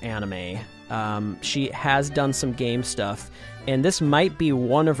say, for anime. She has done some game stuff, and this might be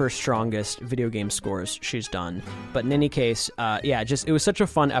one of her strongest video game scores she's done. But in any case, it was such a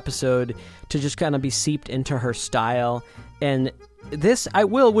fun episode to just kind of be seeped into her style. And this,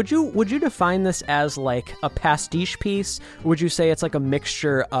 would you define this as like a pastiche piece? Or would you say it's like a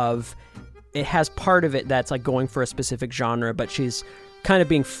mixture of, it has part of it that's like going for a specific genre, but she's kind of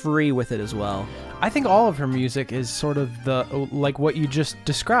being free with it as well? I think all of her music is sort of like what you just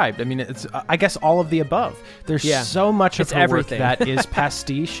described. I mean, it's, I guess, all of the above. There's so much of her work that is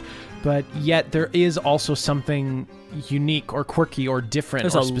pastiche, but yet there is also something unique or quirky or different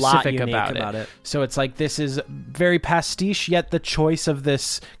or specific about it. So it's like, this is very pastiche, yet the choice of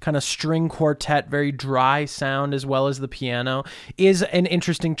this kind of string quartet, very dry sound, as well as the piano, is an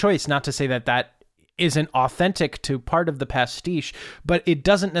interesting choice. Not to say that isn't authentic to part of the pastiche, but it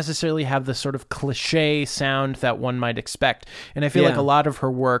doesn't necessarily have the sort of cliche sound that one might expect. And I feel like a lot of her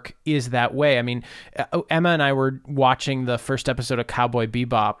work is that way. I mean, Emma and I were watching the first episode of Cowboy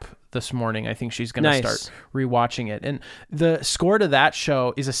Bebop this morning. I think she's going to start rewatching it. And the score to that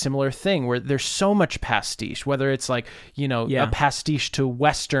show is a similar thing, where there's so much pastiche, whether it's like, a pastiche to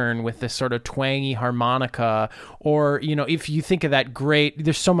Western with this sort of twangy harmonica, or, if you think of that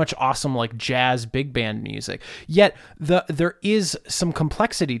there's so much awesome like jazz big band music. Yet there is some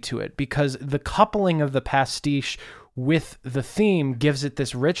complexity to it, because the coupling of the pastiche with the theme gives it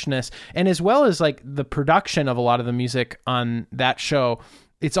this richness. And as well as like the production of a lot of the music on that show,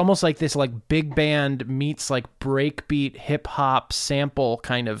 it's almost like this like big band meets like breakbeat hip hop sample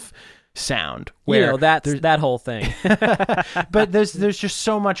kind of sound, where that whole thing. But there's just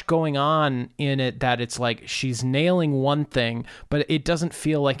so much going on in it that it's like she's nailing one thing, but it doesn't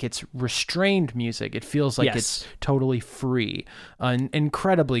feel like it's restrained music. It feels like it's totally free and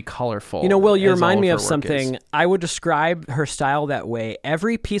incredibly colorful. Will, you remind me of something. I would describe her style that way.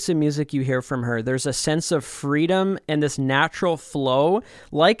 Every piece of music you hear from her, there's a sense of freedom and this natural flow,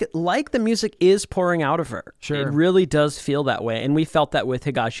 like the music is pouring out of her. Sure. It really does feel that way, and we felt that with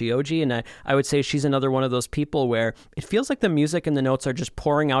Higashi Oji. And I would say she's another one of those people where it feels like the music and the notes are just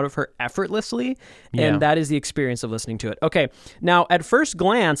pouring out of her effortlessly, and that is the experience of listening to it. Okay, now at first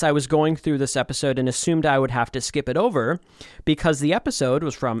glance, I was going through this episode and assumed I would have to skip it over because the episode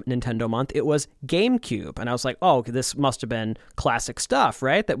was from Nintendo Month. It was GameCube, and I was like, oh, this must have been classic stuff,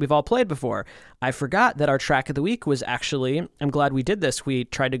 right, that we've all played before. I forgot that our track of the week was actually, I'm glad we did this, we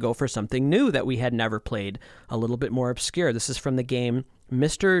tried to go for something new that we had never played, a little bit more obscure. This is from the game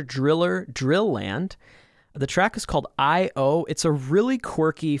Mr. Driller Drill Land. The track is called I.O. It's a really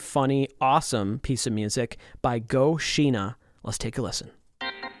quirky, funny, awesome piece of music by Go Sheena. Let's take a listen.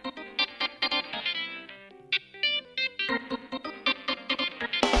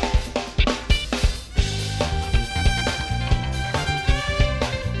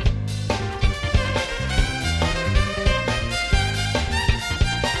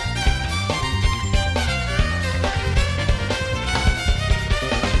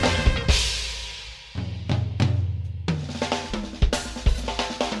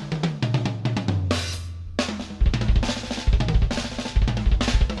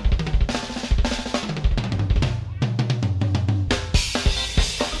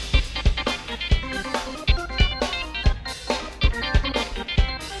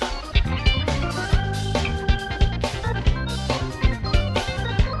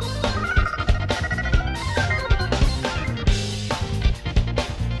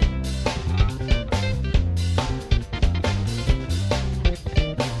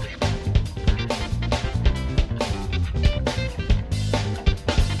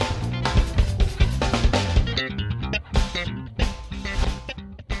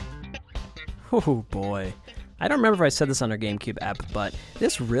 Oh boy. I don't remember if I said this on our GameCube app, but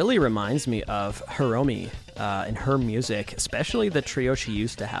this really reminds me of Hiromi and her music, especially the trio she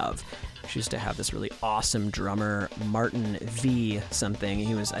used to have. She used to have this really awesome drummer, Martin V something.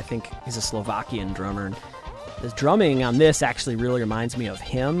 I think he's a Slovakian drummer. this drumming on this actually really reminds me of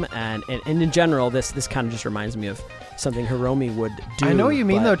him, and in general, this kind of just reminds me of something Hiromi would do. I know what you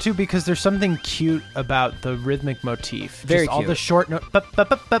mean, though, too, because there's something cute about the rhythmic motif. Very just cute. All the short note,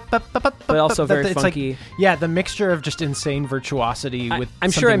 but also very funky. Like, the mixture of just insane virtuosity with I'm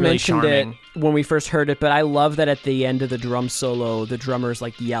sure I really mentioned charming. it when we first heard it, but I love that at the end of the drum solo, the drummer's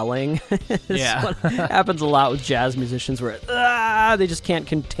like yelling. Yeah. Happens a lot with jazz musicians where they just can't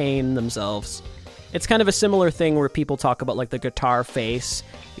contain themselves. It's kind of a similar thing where people talk about like the guitar face,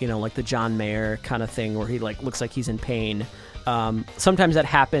 like the John Mayer kind of thing where he like looks like he's in pain. Sometimes that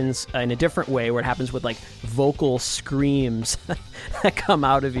happens in a different way where it happens with like vocal screams that come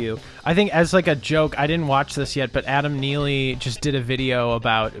out of you. I think as like a joke, I didn't watch this yet, but Adam Neely just did a video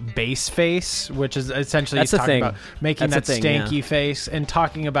about bass face, which is essentially he's talking about making that stanky face and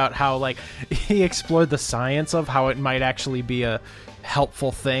talking about how like he explored the science of how it might actually be a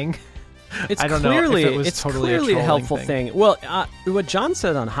helpful thing. It's I don't clearly, know if it was totally a helpful thing. Well, what John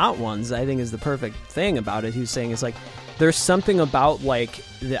said on Hot Ones, I think, is the perfect thing about it. He was saying is like, there's something about like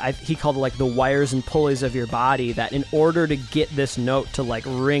he called it like the wires and pulleys of your body that in order to get this note to like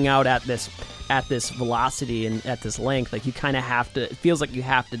ring out at this velocity and at this length, like you kind of have to. It feels like you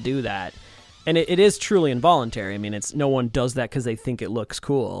have to do that, and it is truly involuntary. I mean, it's no one does that because they think it looks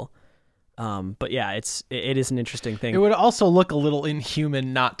cool. But yeah, it is an interesting thing. It would also look a little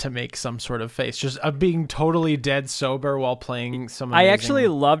inhuman not to make some sort of face, just being totally dead sober while playing some amazing... I actually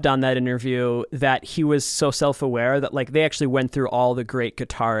loved on that interview that he was so self-aware that like they actually went through all the great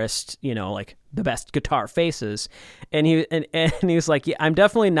guitarists, like the best guitar faces, and he was like, yeah, I'm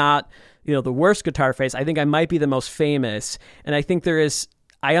definitely not, the worst guitar face. I think I might be the most famous, and I think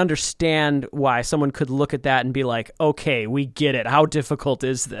I understand why someone could look at that and be like, okay, we get it. How difficult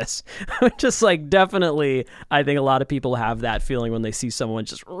is this? Just like definitely, I think a lot of people have that feeling when they see someone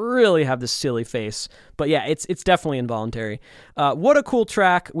just really have this silly face. But yeah, it's definitely involuntary. What a cool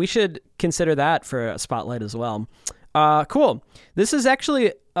track. We should consider that for a spotlight as well. Cool. This is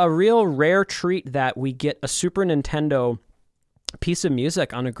actually a real rare treat that we get a Super Nintendo piece of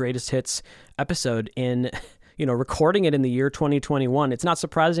music on a Greatest Hits episode in... recording it in the year 2021. It's not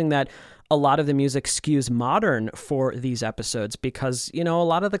surprising that a lot of the music skews modern for these episodes because, a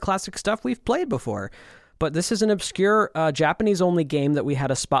lot of the classic stuff we've played before. But this is an obscure Japanese-only game that we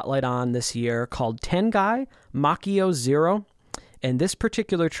had a spotlight on this year called Tengai Makio Zero. And this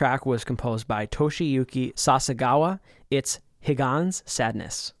particular track was composed by Toshiyuki Sasagawa. It's Higan's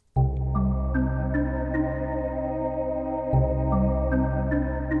Sadness.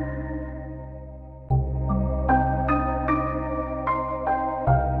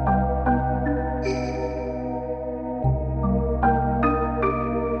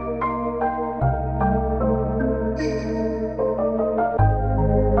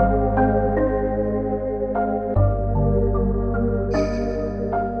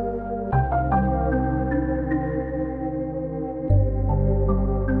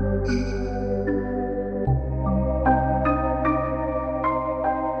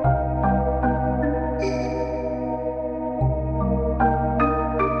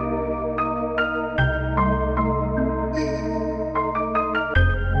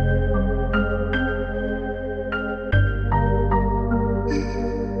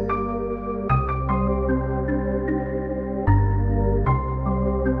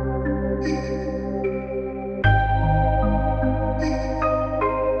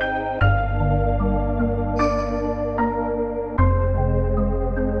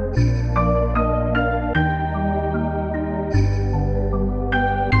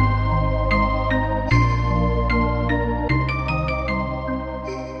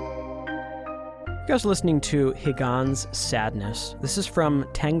 You guys are listening to Higan's Sadness. This is from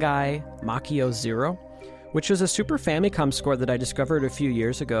Tengai Makio Zero, which was a Super Famicom score that I discovered a few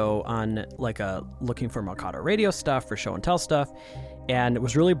years ago on like looking for Makoto Radio stuff, for show and tell stuff, and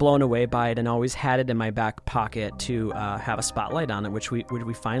was really blown away by it and always had it in my back pocket to have a spotlight on it, which we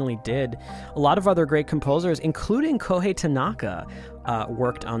finally did. A lot of other great composers, including Kohei Tanaka,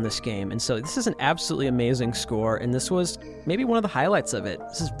 worked on this game, and so this is an absolutely amazing score, and this was maybe one of the highlights of it.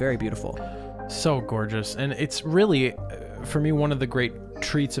 This is very beautiful. So gorgeous. And it's really, for me, one of the great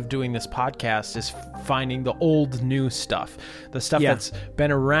treats of doing this podcast is finding the old new stuff, the stuff that's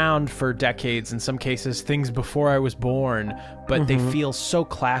been around for decades, in some cases things before I was born, but they feel so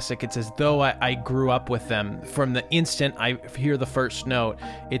classic. It's as though I grew up with them. From the instant I hear the first note,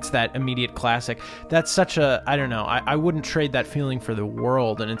 it's that immediate classic. That's such a, I don't know, I wouldn't trade that feeling for the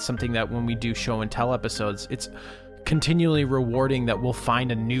world. And it's something that when we do show and tell episodes, it's continually rewarding that we'll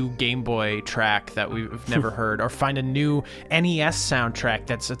find a new Game Boy track that we've never heard, or find a new NES soundtrack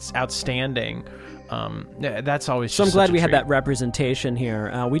that's outstanding. That's always so. Just I'm glad such a we treat. had that representation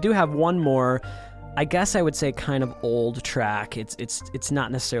here. We do have one more. I guess I would say kind of old track. It's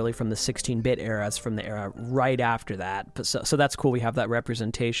not necessarily from the 16-bit era. It's from the era right after that. But so that's cool. We have that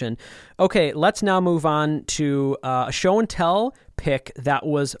representation. Okay, let's now move on to a show and tell pick that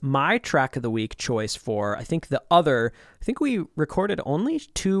was my track of the week choice for, I think we recorded only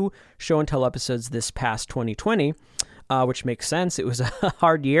 2 show and tell episodes this past 2020, which makes sense. It was a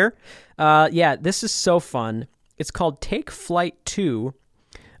hard year. This is so fun. It's called Take Flight 2.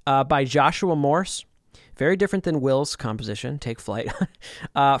 By Joshua Morse. Very different than Will's composition, Take Flight,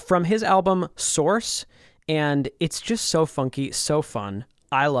 from his album Source, and it's just so funky, so fun.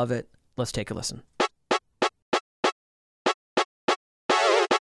 I love it. Let's take a listen.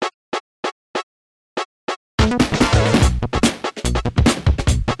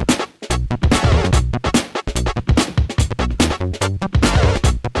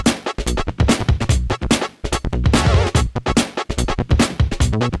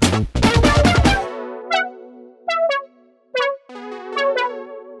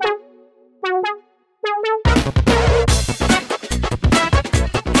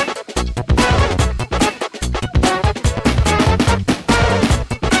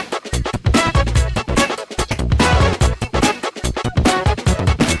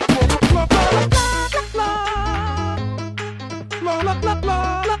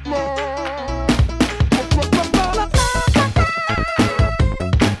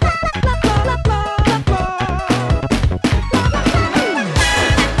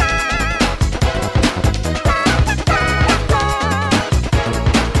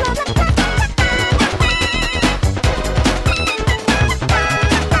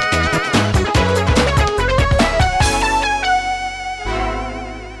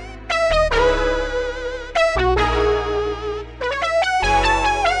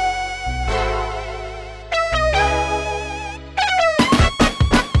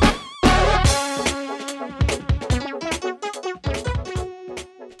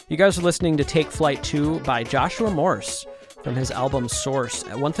 You guys are listening to Take Flight 2 by Joshua Morse from his album Source.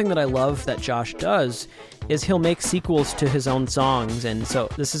 One thing that I love that Josh does is he'll make sequels to his own songs, and so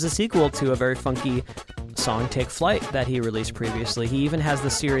this is a sequel to a very funky song, Take Flight, that he released previously. He even has the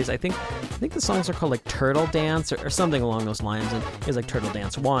series, I think the songs are called like Turtle Dance or something along those lines, and he has like Turtle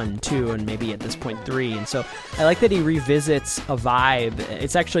Dance 1, 2, and maybe at this point 3, and so I like that he revisits a vibe.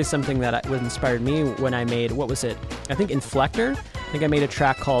 It's actually something that inspired me when I made, what was it? I think Inflector? I think I made a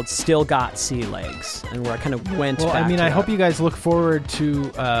track called Still Got Sea Legs, and where I kind of went back to I hope you guys look forward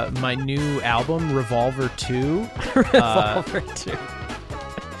to my new album, Revolver 2. Revolver 2.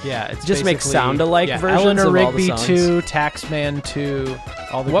 Yeah, it's just make sound-alike versions Eleanor of Rigby all the songs. 2, Taxman 2,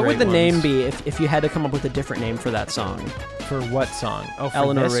 all the What great would the ones. name be if you had to come up with a different name for that song? For what song? Oh, for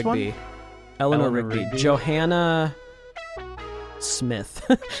Eleanor this Rigby. one? Eleanor Rigby. Johanna Smith.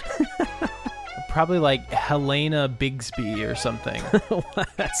 Probably like Helena Bigsby or something.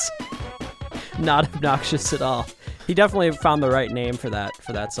 That's not obnoxious at all. He definitely found the right name for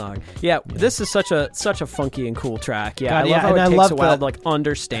that song. Yeah, this is such a funky and cool track. Yeah, God, I love how it takes a while to like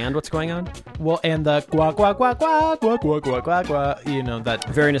understand what's going on. Well, and the guac guac guac guac guac guac guac guac guac, you know, that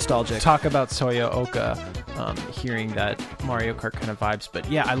very nostalgic. Talk about Soya Oka, hearing that Mario Kart kind of vibes. But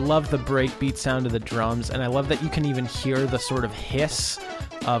yeah, I love the breakbeat sound of the drums, and I love that you can even hear the sort of hiss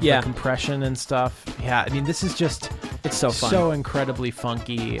of the compression and stuff. Yeah, I mean, this is just, it's so fun. So incredibly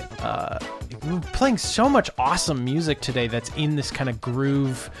funky. We're playing so much awesome music today that's in this kind of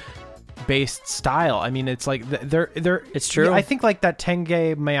groove based style. I mean, it's like they're it's true. Yeah, I think like that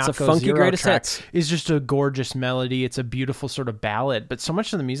Tenge Mayako it's a funky Zero greatest track hits. is just a gorgeous melody. It's a beautiful sort of ballad, but so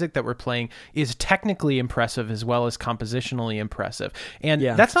much of the music that we're playing is technically impressive as well as compositionally impressive. And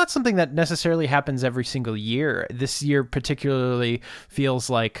that's not something that necessarily happens every single year. This year particularly feels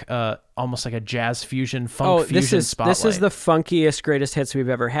like almost like a jazz fusion, funk fusion spotlight. This is the funkiest greatest hits we've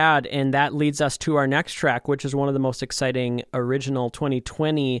ever had, and that leads us to our next track, which is one of the most exciting original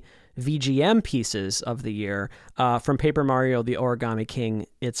 2020 VGM pieces of the year, from Paper Mario The Origami King.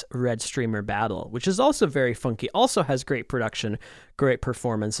 It's Red Streamer Battle, which is also very funky, also has great production, great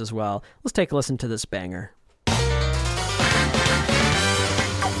performance as well. Let's take a listen to this banger.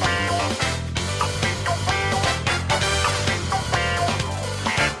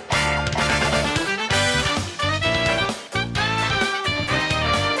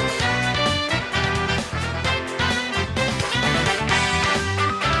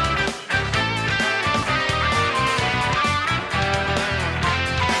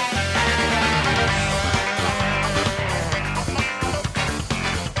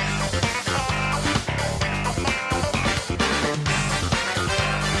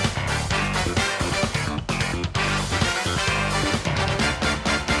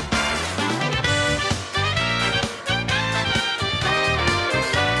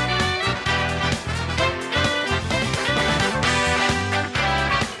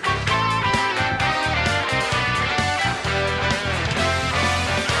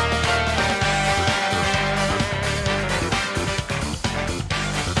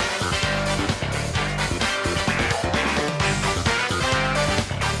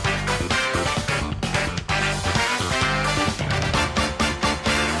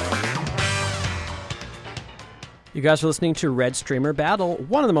 You guys are listening to Red Streamer Battle,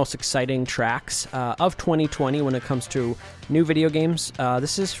 one of the most exciting tracks of 2020 when it comes to new video games.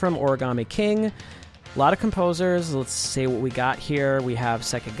 This is from Origami King. A lot of composers. Let's see what we got here. We have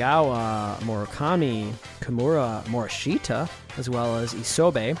Sekigawa, Murakami, Kimura, Morishita, as well as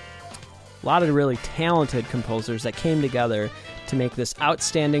Isobe. A lot of really talented composers that came together to make this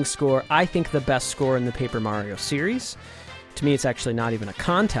outstanding score. I think the best score in the Paper Mario series. To me, it's actually not even a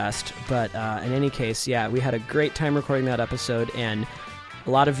contest, but in any case, yeah, we had a great time recording that episode, and a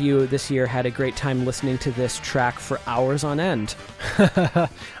lot of you this year had a great time listening to this track for hours on end.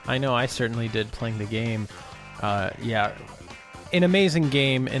 I know, I certainly did playing the game. Yeah, an amazing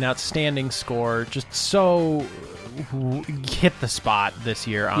game, an outstanding score, just so hit the spot this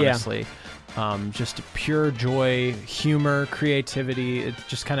year, honestly. Yeah. Just pure joy, humor, creativity, it's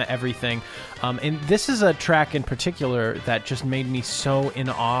just kind of everything. And this is a track in particular that just made me so in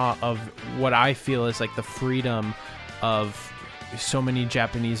awe of what I feel is like the freedom of so many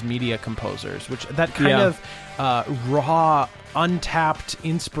Japanese media composers, which that kind of raw, untapped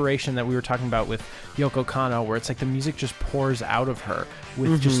inspiration that we were talking about with Yoko Kanno, where it's like the music just pours out of her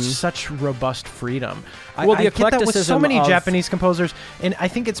with just such robust freedom. Well, I get that with so many Japanese composers, and I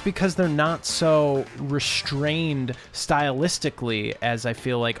think it's because they're not so restrained stylistically as I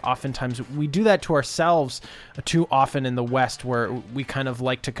feel like oftentimes we do that to ourselves too often in the West, where we kind of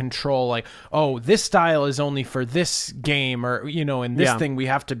like to control, like, oh, this style is only for this game, or, you know, in this thing we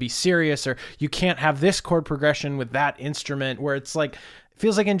have to be serious, or you can't have this chord progression with that instrument, where it's like, it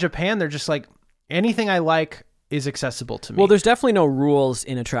feels like in Japan, they're just like, anything I like is accessible to me. Well, there's definitely no rules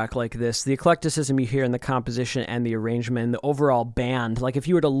in a track like this. The eclecticism you hear in the composition and the arrangement and the overall band, like if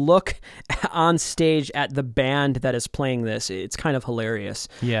you were to look on stage at the band that is playing this, it's kind of hilarious.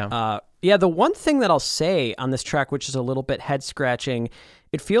 Yeah. The one thing that I'll say on this track, which is a little bit head-scratching,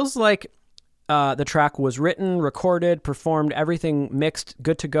 it feels like the track was written, recorded, performed, everything mixed,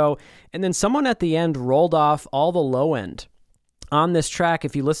 good to go, and then someone at the end rolled off all the low end. On this track,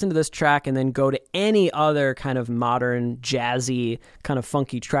 if you listen to this track and then go to any other kind of modern, jazzy, kind of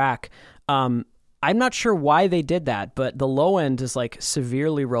funky track, I'm not sure why they did that, but the low end is like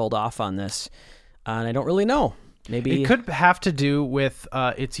severely rolled off on this, and I don't really know. Maybe it could have to do with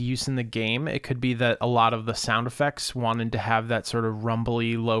its use in the game. It could be that a lot of the sound effects wanted to have that sort of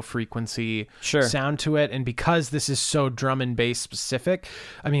rumbly, low frequency sound to it. And because this is so drum and bass specific,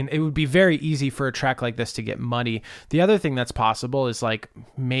 I mean, it would be very easy for a track like this to get muddy. The other thing that's possible is like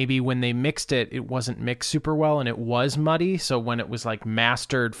maybe when they mixed it, it wasn't mixed super well and it was muddy. So when it was like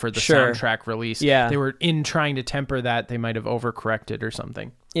mastered for the soundtrack release, they were trying to temper that, they might have overcorrected or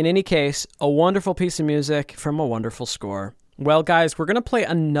something. In any case, a wonderful piece of music from a wonderful score. Well, guys, we're going to play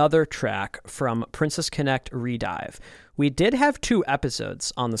another track from Princess Connect Redive. We did have 2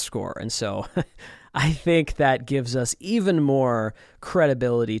 episodes on the score, and so I think that gives us even more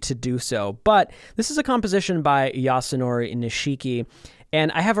credibility to do so. But this is a composition by Yasunori Nishiki,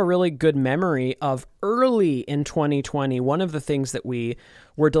 and I have a really good memory of early in 2020. One of the things that we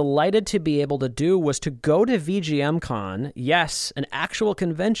were delighted to be able to do was to go to VGM Con. Yes, an actual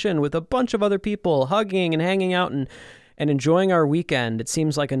convention with a bunch of other people hugging and hanging out and enjoying our weekend. It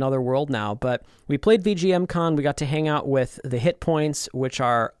seems like another world now, but we played VGM Con. We got to hang out with the Hit Points, which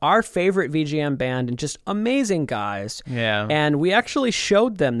are our favorite VGM band and just amazing guys. Yeah. And we actually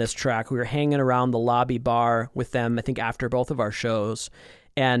showed them this track. We were hanging around the lobby bar with them, I think, after both of our shows.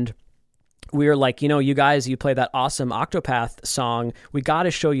 And we were like, you know, you guys, you play that awesome Octopath song. We got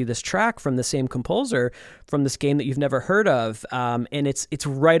to show you this track from the same composer from this game that you've never heard of. And it's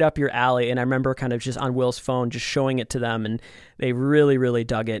right up your alley. And I remember kind of just on Will's phone, just showing it to them, and they really, really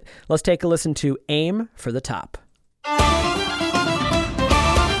dug it. Let's take a listen to Aim for the Top.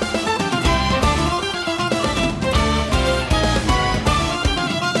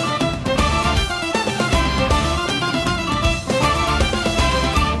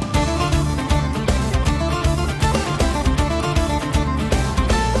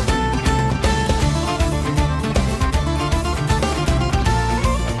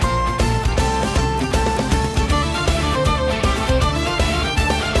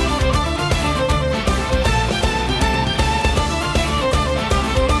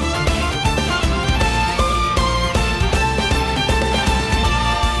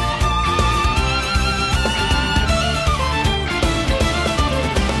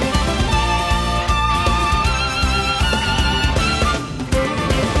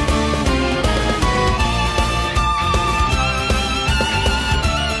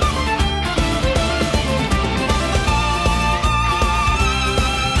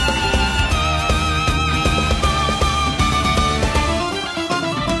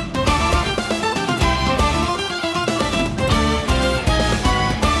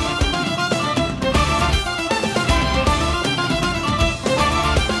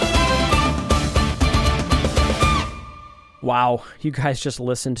 Wow, you guys just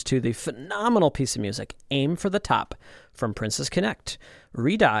listened to the phenomenal piece of music, Aim for the Top, from Princess Connect.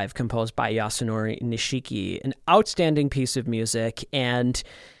 Redive, composed by Yasunori Nishiki, an outstanding piece of music, and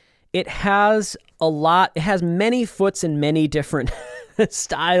it has many foots in many different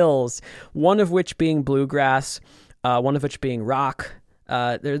styles, one of which being bluegrass, one of which being rock.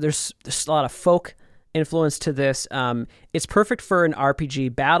 There's a lot of folk influence to this. It's perfect for an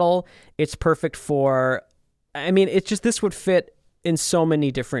RPG battle. It's perfect for, this would fit in so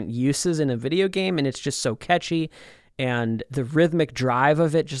many different uses in a video game, and it's just so catchy. And the rhythmic drive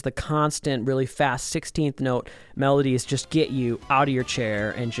of it, just the constant, really fast 16th note melodies just get you out of your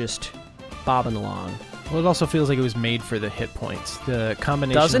chair and just bobbing along. Well, it also feels like it was made for the hit points. The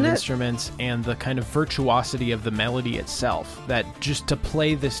combination of instruments and the kind of virtuosity of the melody itself, that just to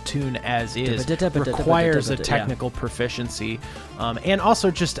play this tune as is requires a technical proficiency. And also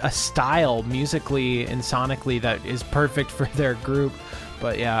just a style musically and sonically that is perfect for their group.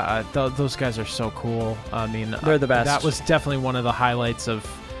 But yeah, those guys are so cool. I mean, they're the best. That was definitely one of the highlights of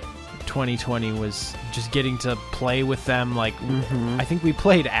 2020, was just getting to play with them. Like, I think we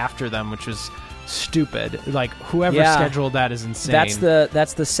played after them, which was stupid. Like, whoever scheduled that is insane.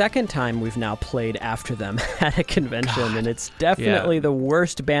 That's the second time we've now played after them at a convention, and it's definitely the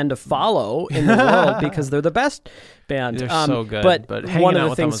worst band to follow in the world because they're the best band. They're so good. But one of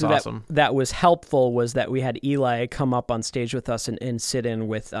the things that was helpful was that we had Eli come up on stage with us and sit in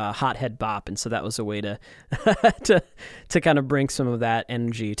with Hothead Bop, and so that was a way to to kind of bring some of that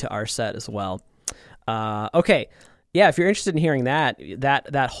energy to our set as well. Okay. Yeah, if you're interested in hearing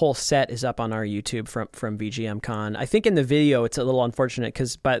that whole set is up on our YouTube from VGM Con. I think in the video it's a little unfortunate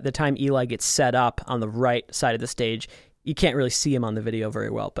because by the time Eli gets set up on the right side of the stage, you can't really see him on the video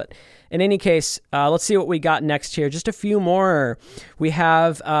very well. But in any case, let's see what we got next here. Just a few more. We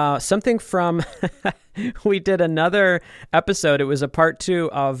have something from... we did another episode. It was a part 2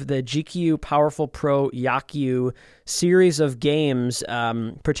 of the GQ Powerful Pro Yakyu series of games,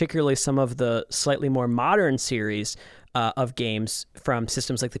 particularly some of the slightly more modern series of games from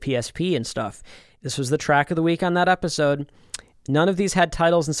systems like the PSP and stuff. This was the track of the week on that episode. None of these had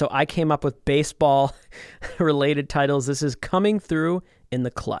titles, and so I came up with baseball-related titles. This is Coming Through in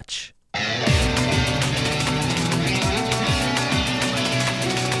the Clutch.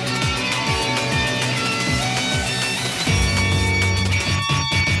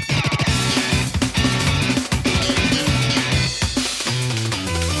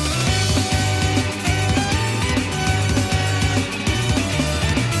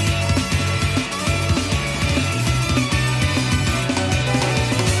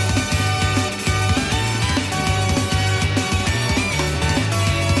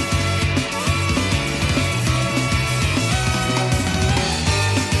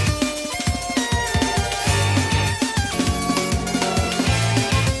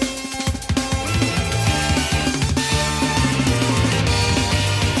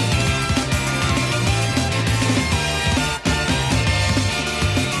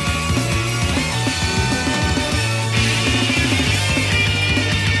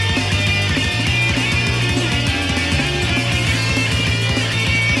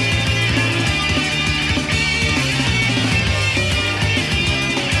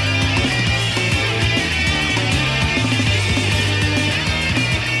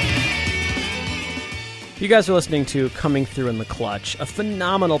 You guys are listening to Coming Through in the Clutch, a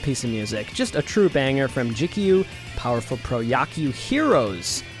phenomenal piece of music, just a true banger from GQ Powerful Pro Yakyu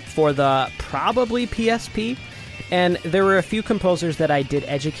Heroes for the probably PSP. And there were a few composers that I did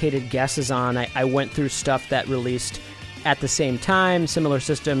educated guesses on. I went through stuff that released at the same time, similar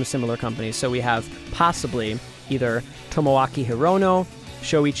systems, similar companies. So we have possibly either Tomoaki Hirono,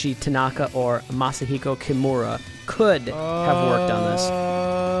 Shoichi Tanaka, or Masahiko Kimura could have worked on this.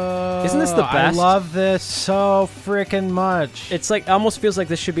 Isn't this the best? I love this so freaking much. It's like, almost feels like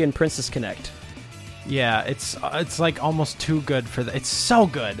this should be in Princess Connect. Yeah, it's like almost too good for that. It's so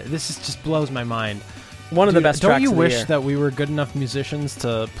good. This just blows my mind. One of the best tracks of the year. Don't you wish that we were good enough musicians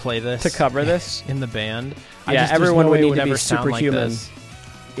to play this? To cover this? In the band? Yeah, everyone would need to be superhuman.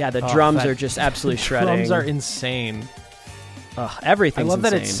 Yeah, the drums are just absolutely shredding. Drums are insane. Everything's I love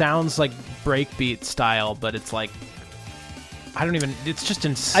insane. that it sounds like breakbeat style, but it's like, it's just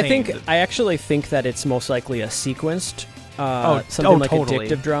insane. I actually think that it's most likely a sequenced, something like totally.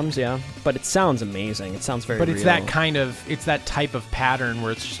 Addictive drums, yeah. But it sounds amazing. It sounds very real. But it's that type of pattern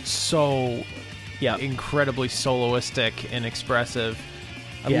where it's just so incredibly soloistic and expressive.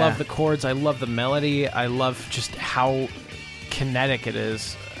 I love the chords. I love the melody. I love just how kinetic it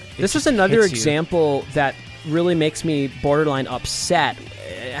is. This is another example that really makes me borderline upset,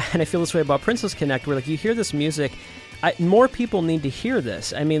 and I feel this way about Princess Connect, where like you hear this music more people need to hear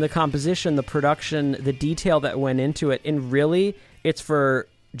this. I mean, the composition, the production, the detail that went into it, and really, it's for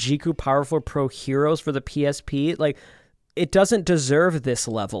Jiku Powerful Pro Heroes for the PSP. Like, it doesn't deserve this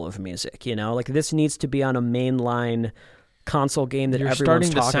level of music, you know? Like, this needs to be on a mainline console game that everyone's talking about.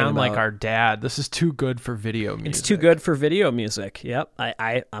 You're starting to sound like our dad. This is too good for video music. It's too good for video music. Yep.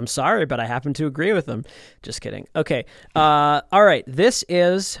 I'm sorry, but I happen to agree with him. Just kidding. Okay. All right. This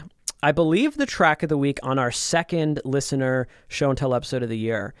is, I believe, the track of the week on our second listener show and tell episode of the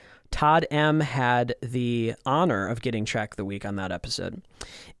year. Todd M. had the honor of getting track of the week on that episode.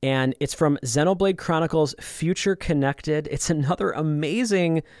 And it's from Xenoblade Chronicles Future Connected. It's another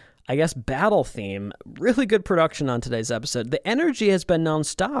amazing, I guess, battle theme. Really good production on today's episode. The energy has been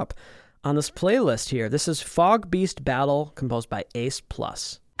nonstop on this playlist here. This is Fog Beast Battle, composed by Ace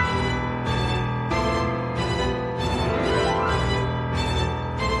Plus.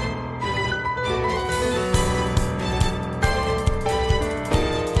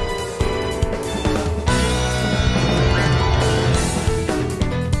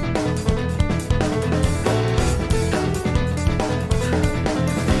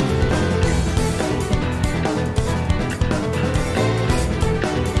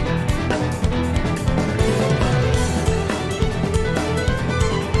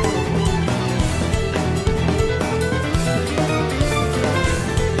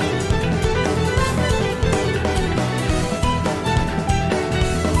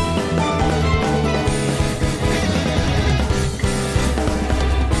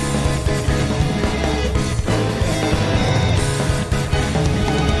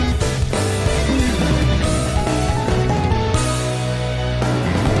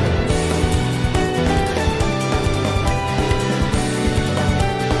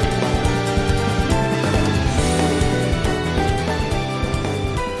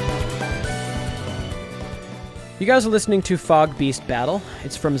 You guys are listening to Fog Beast Battle.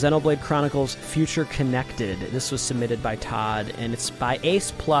 It's from Xenoblade Chronicles Future Connected. This was submitted by Todd, and it's by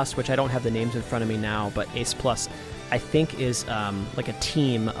Ace Plus, which I don't have the names in front of me now, but Ace Plus, I think, is like a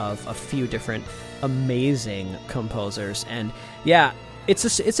team of a few different amazing composers. And yeah,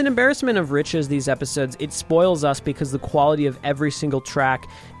 it's an embarrassment of riches, these episodes. It spoils us because the quality of every single track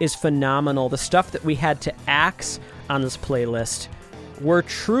is phenomenal. The stuff that we had to axe on this playlist were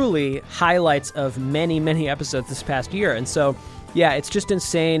truly highlights of many, many episodes this past year. And so, yeah, it's just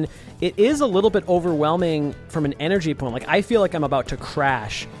insane. It is a little bit overwhelming from an energy point. Like, I feel like I'm about to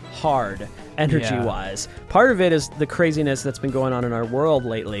crash hard energy-wise. Yeah. Part of it is the craziness that's been going on in our world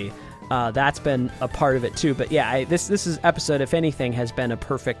lately. That's been a part of it too. But yeah, this is episode, if anything, has been a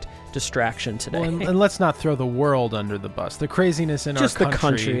perfect distraction today. Well, and let's not throw the world under the bus. The craziness in just our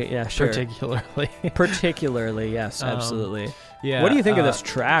country, yeah, sure. Particularly, yes, absolutely. Yeah. What do you think of this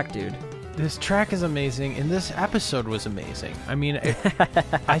track, dude? This track is amazing, and this episode was amazing. I mean,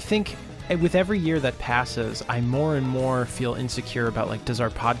 I think with every year that passes, I more and more feel insecure about, like, does our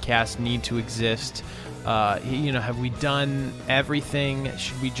podcast need to exist? Have we done everything?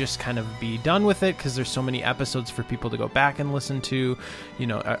 Should we just kind of be done with it? Because there's so many episodes for people to go back and listen to. You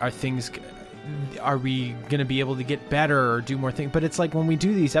know, are we going to be able to get better or do more things? But it's like when we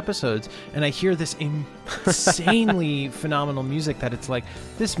do these episodes and I hear this insanely phenomenal music that it's like,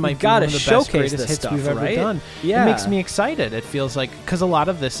 this might be one of the best, greatest hits we've ever done. Yeah. It makes me excited. It feels like, because a lot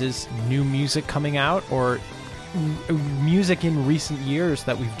of this is new music coming out or music in recent years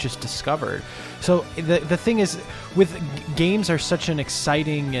that we've just discovered. So the thing is, with games are such an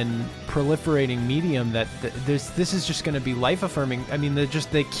exciting and proliferating medium that this is just going to be life affirming. I mean,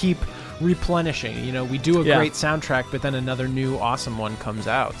 they keep replenishing. You know, we do a great soundtrack, but then another new awesome one comes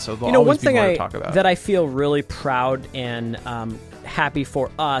out. So there'll always be more to talk about. That I feel really proud and happy for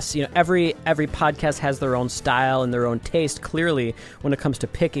us. You know, every podcast has their own style and their own taste, clearly, when it comes to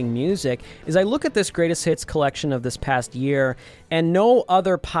picking music, is I look at this greatest hits collection of this past year, and no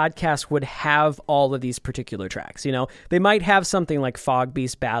other podcast would have all of these particular tracks. You know, they might have something like Fog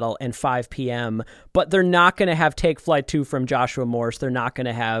Beast Battle and 5 p.m., but they're not going to have Take Flight 2 from Joshua Morse. They're not going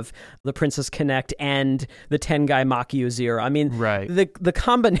to have the Princess Connect and the Tengai Makio Zero. I mean, right. The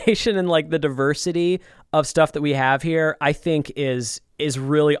combination and, like, the diversity of stuff that we have here, I think is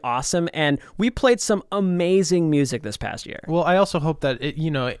really awesome. And we played some amazing music this past year. Well, I also hope that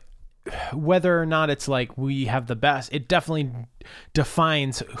whether or not it's like we have the best, it definitely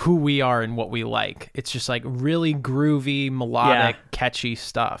defines who we are and what we like. It's just like really groovy, melodic, catchy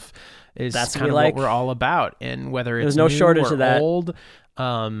stuff that's kind of what we're all about. And whether it's no shortage or of that. old,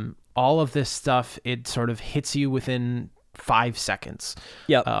 all of this stuff, it sort of hits you within 5 seconds.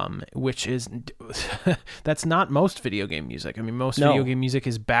 Yep. Which is that's not most video game music. I mean, most video game music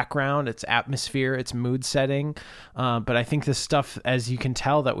is background, it's atmosphere, it's mood setting. But I think the stuff, as you can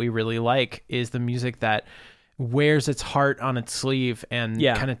tell, that we really like is the music that wears its heart on its sleeve and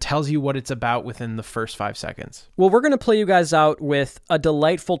kind of tells you what it's about within the first 5 seconds. Well, we're going to play you guys out with a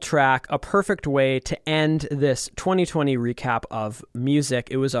delightful track, a perfect way to end this 2020 recap of music.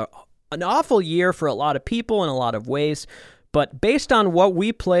 It was an awful year for a lot of people in a lot of ways, but based on what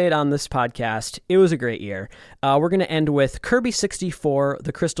we played on this podcast, it was a great year. We're going to end with Kirby 64,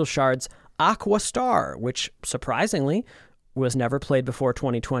 the Crystal Shards' Aqua Star, which surprisingly was never played before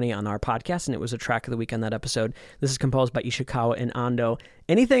 2020 on our podcast, and it was a track of the week on that episode. This is composed by Ishikawa and Ando.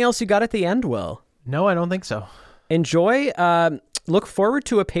 Anything else you got at the end, Will? No, I don't think so. Enjoy. Look forward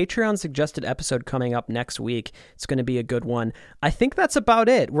to a Patreon suggested episode coming up next week. It's going to be a good one. I think that's about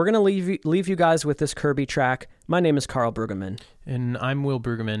it. We're going to leave you guys with this Kirby track. My name is Carl Brueggemann. And I'm Will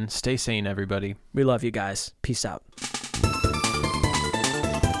Brueggemann. Stay sane, everybody. We love you guys. Peace out.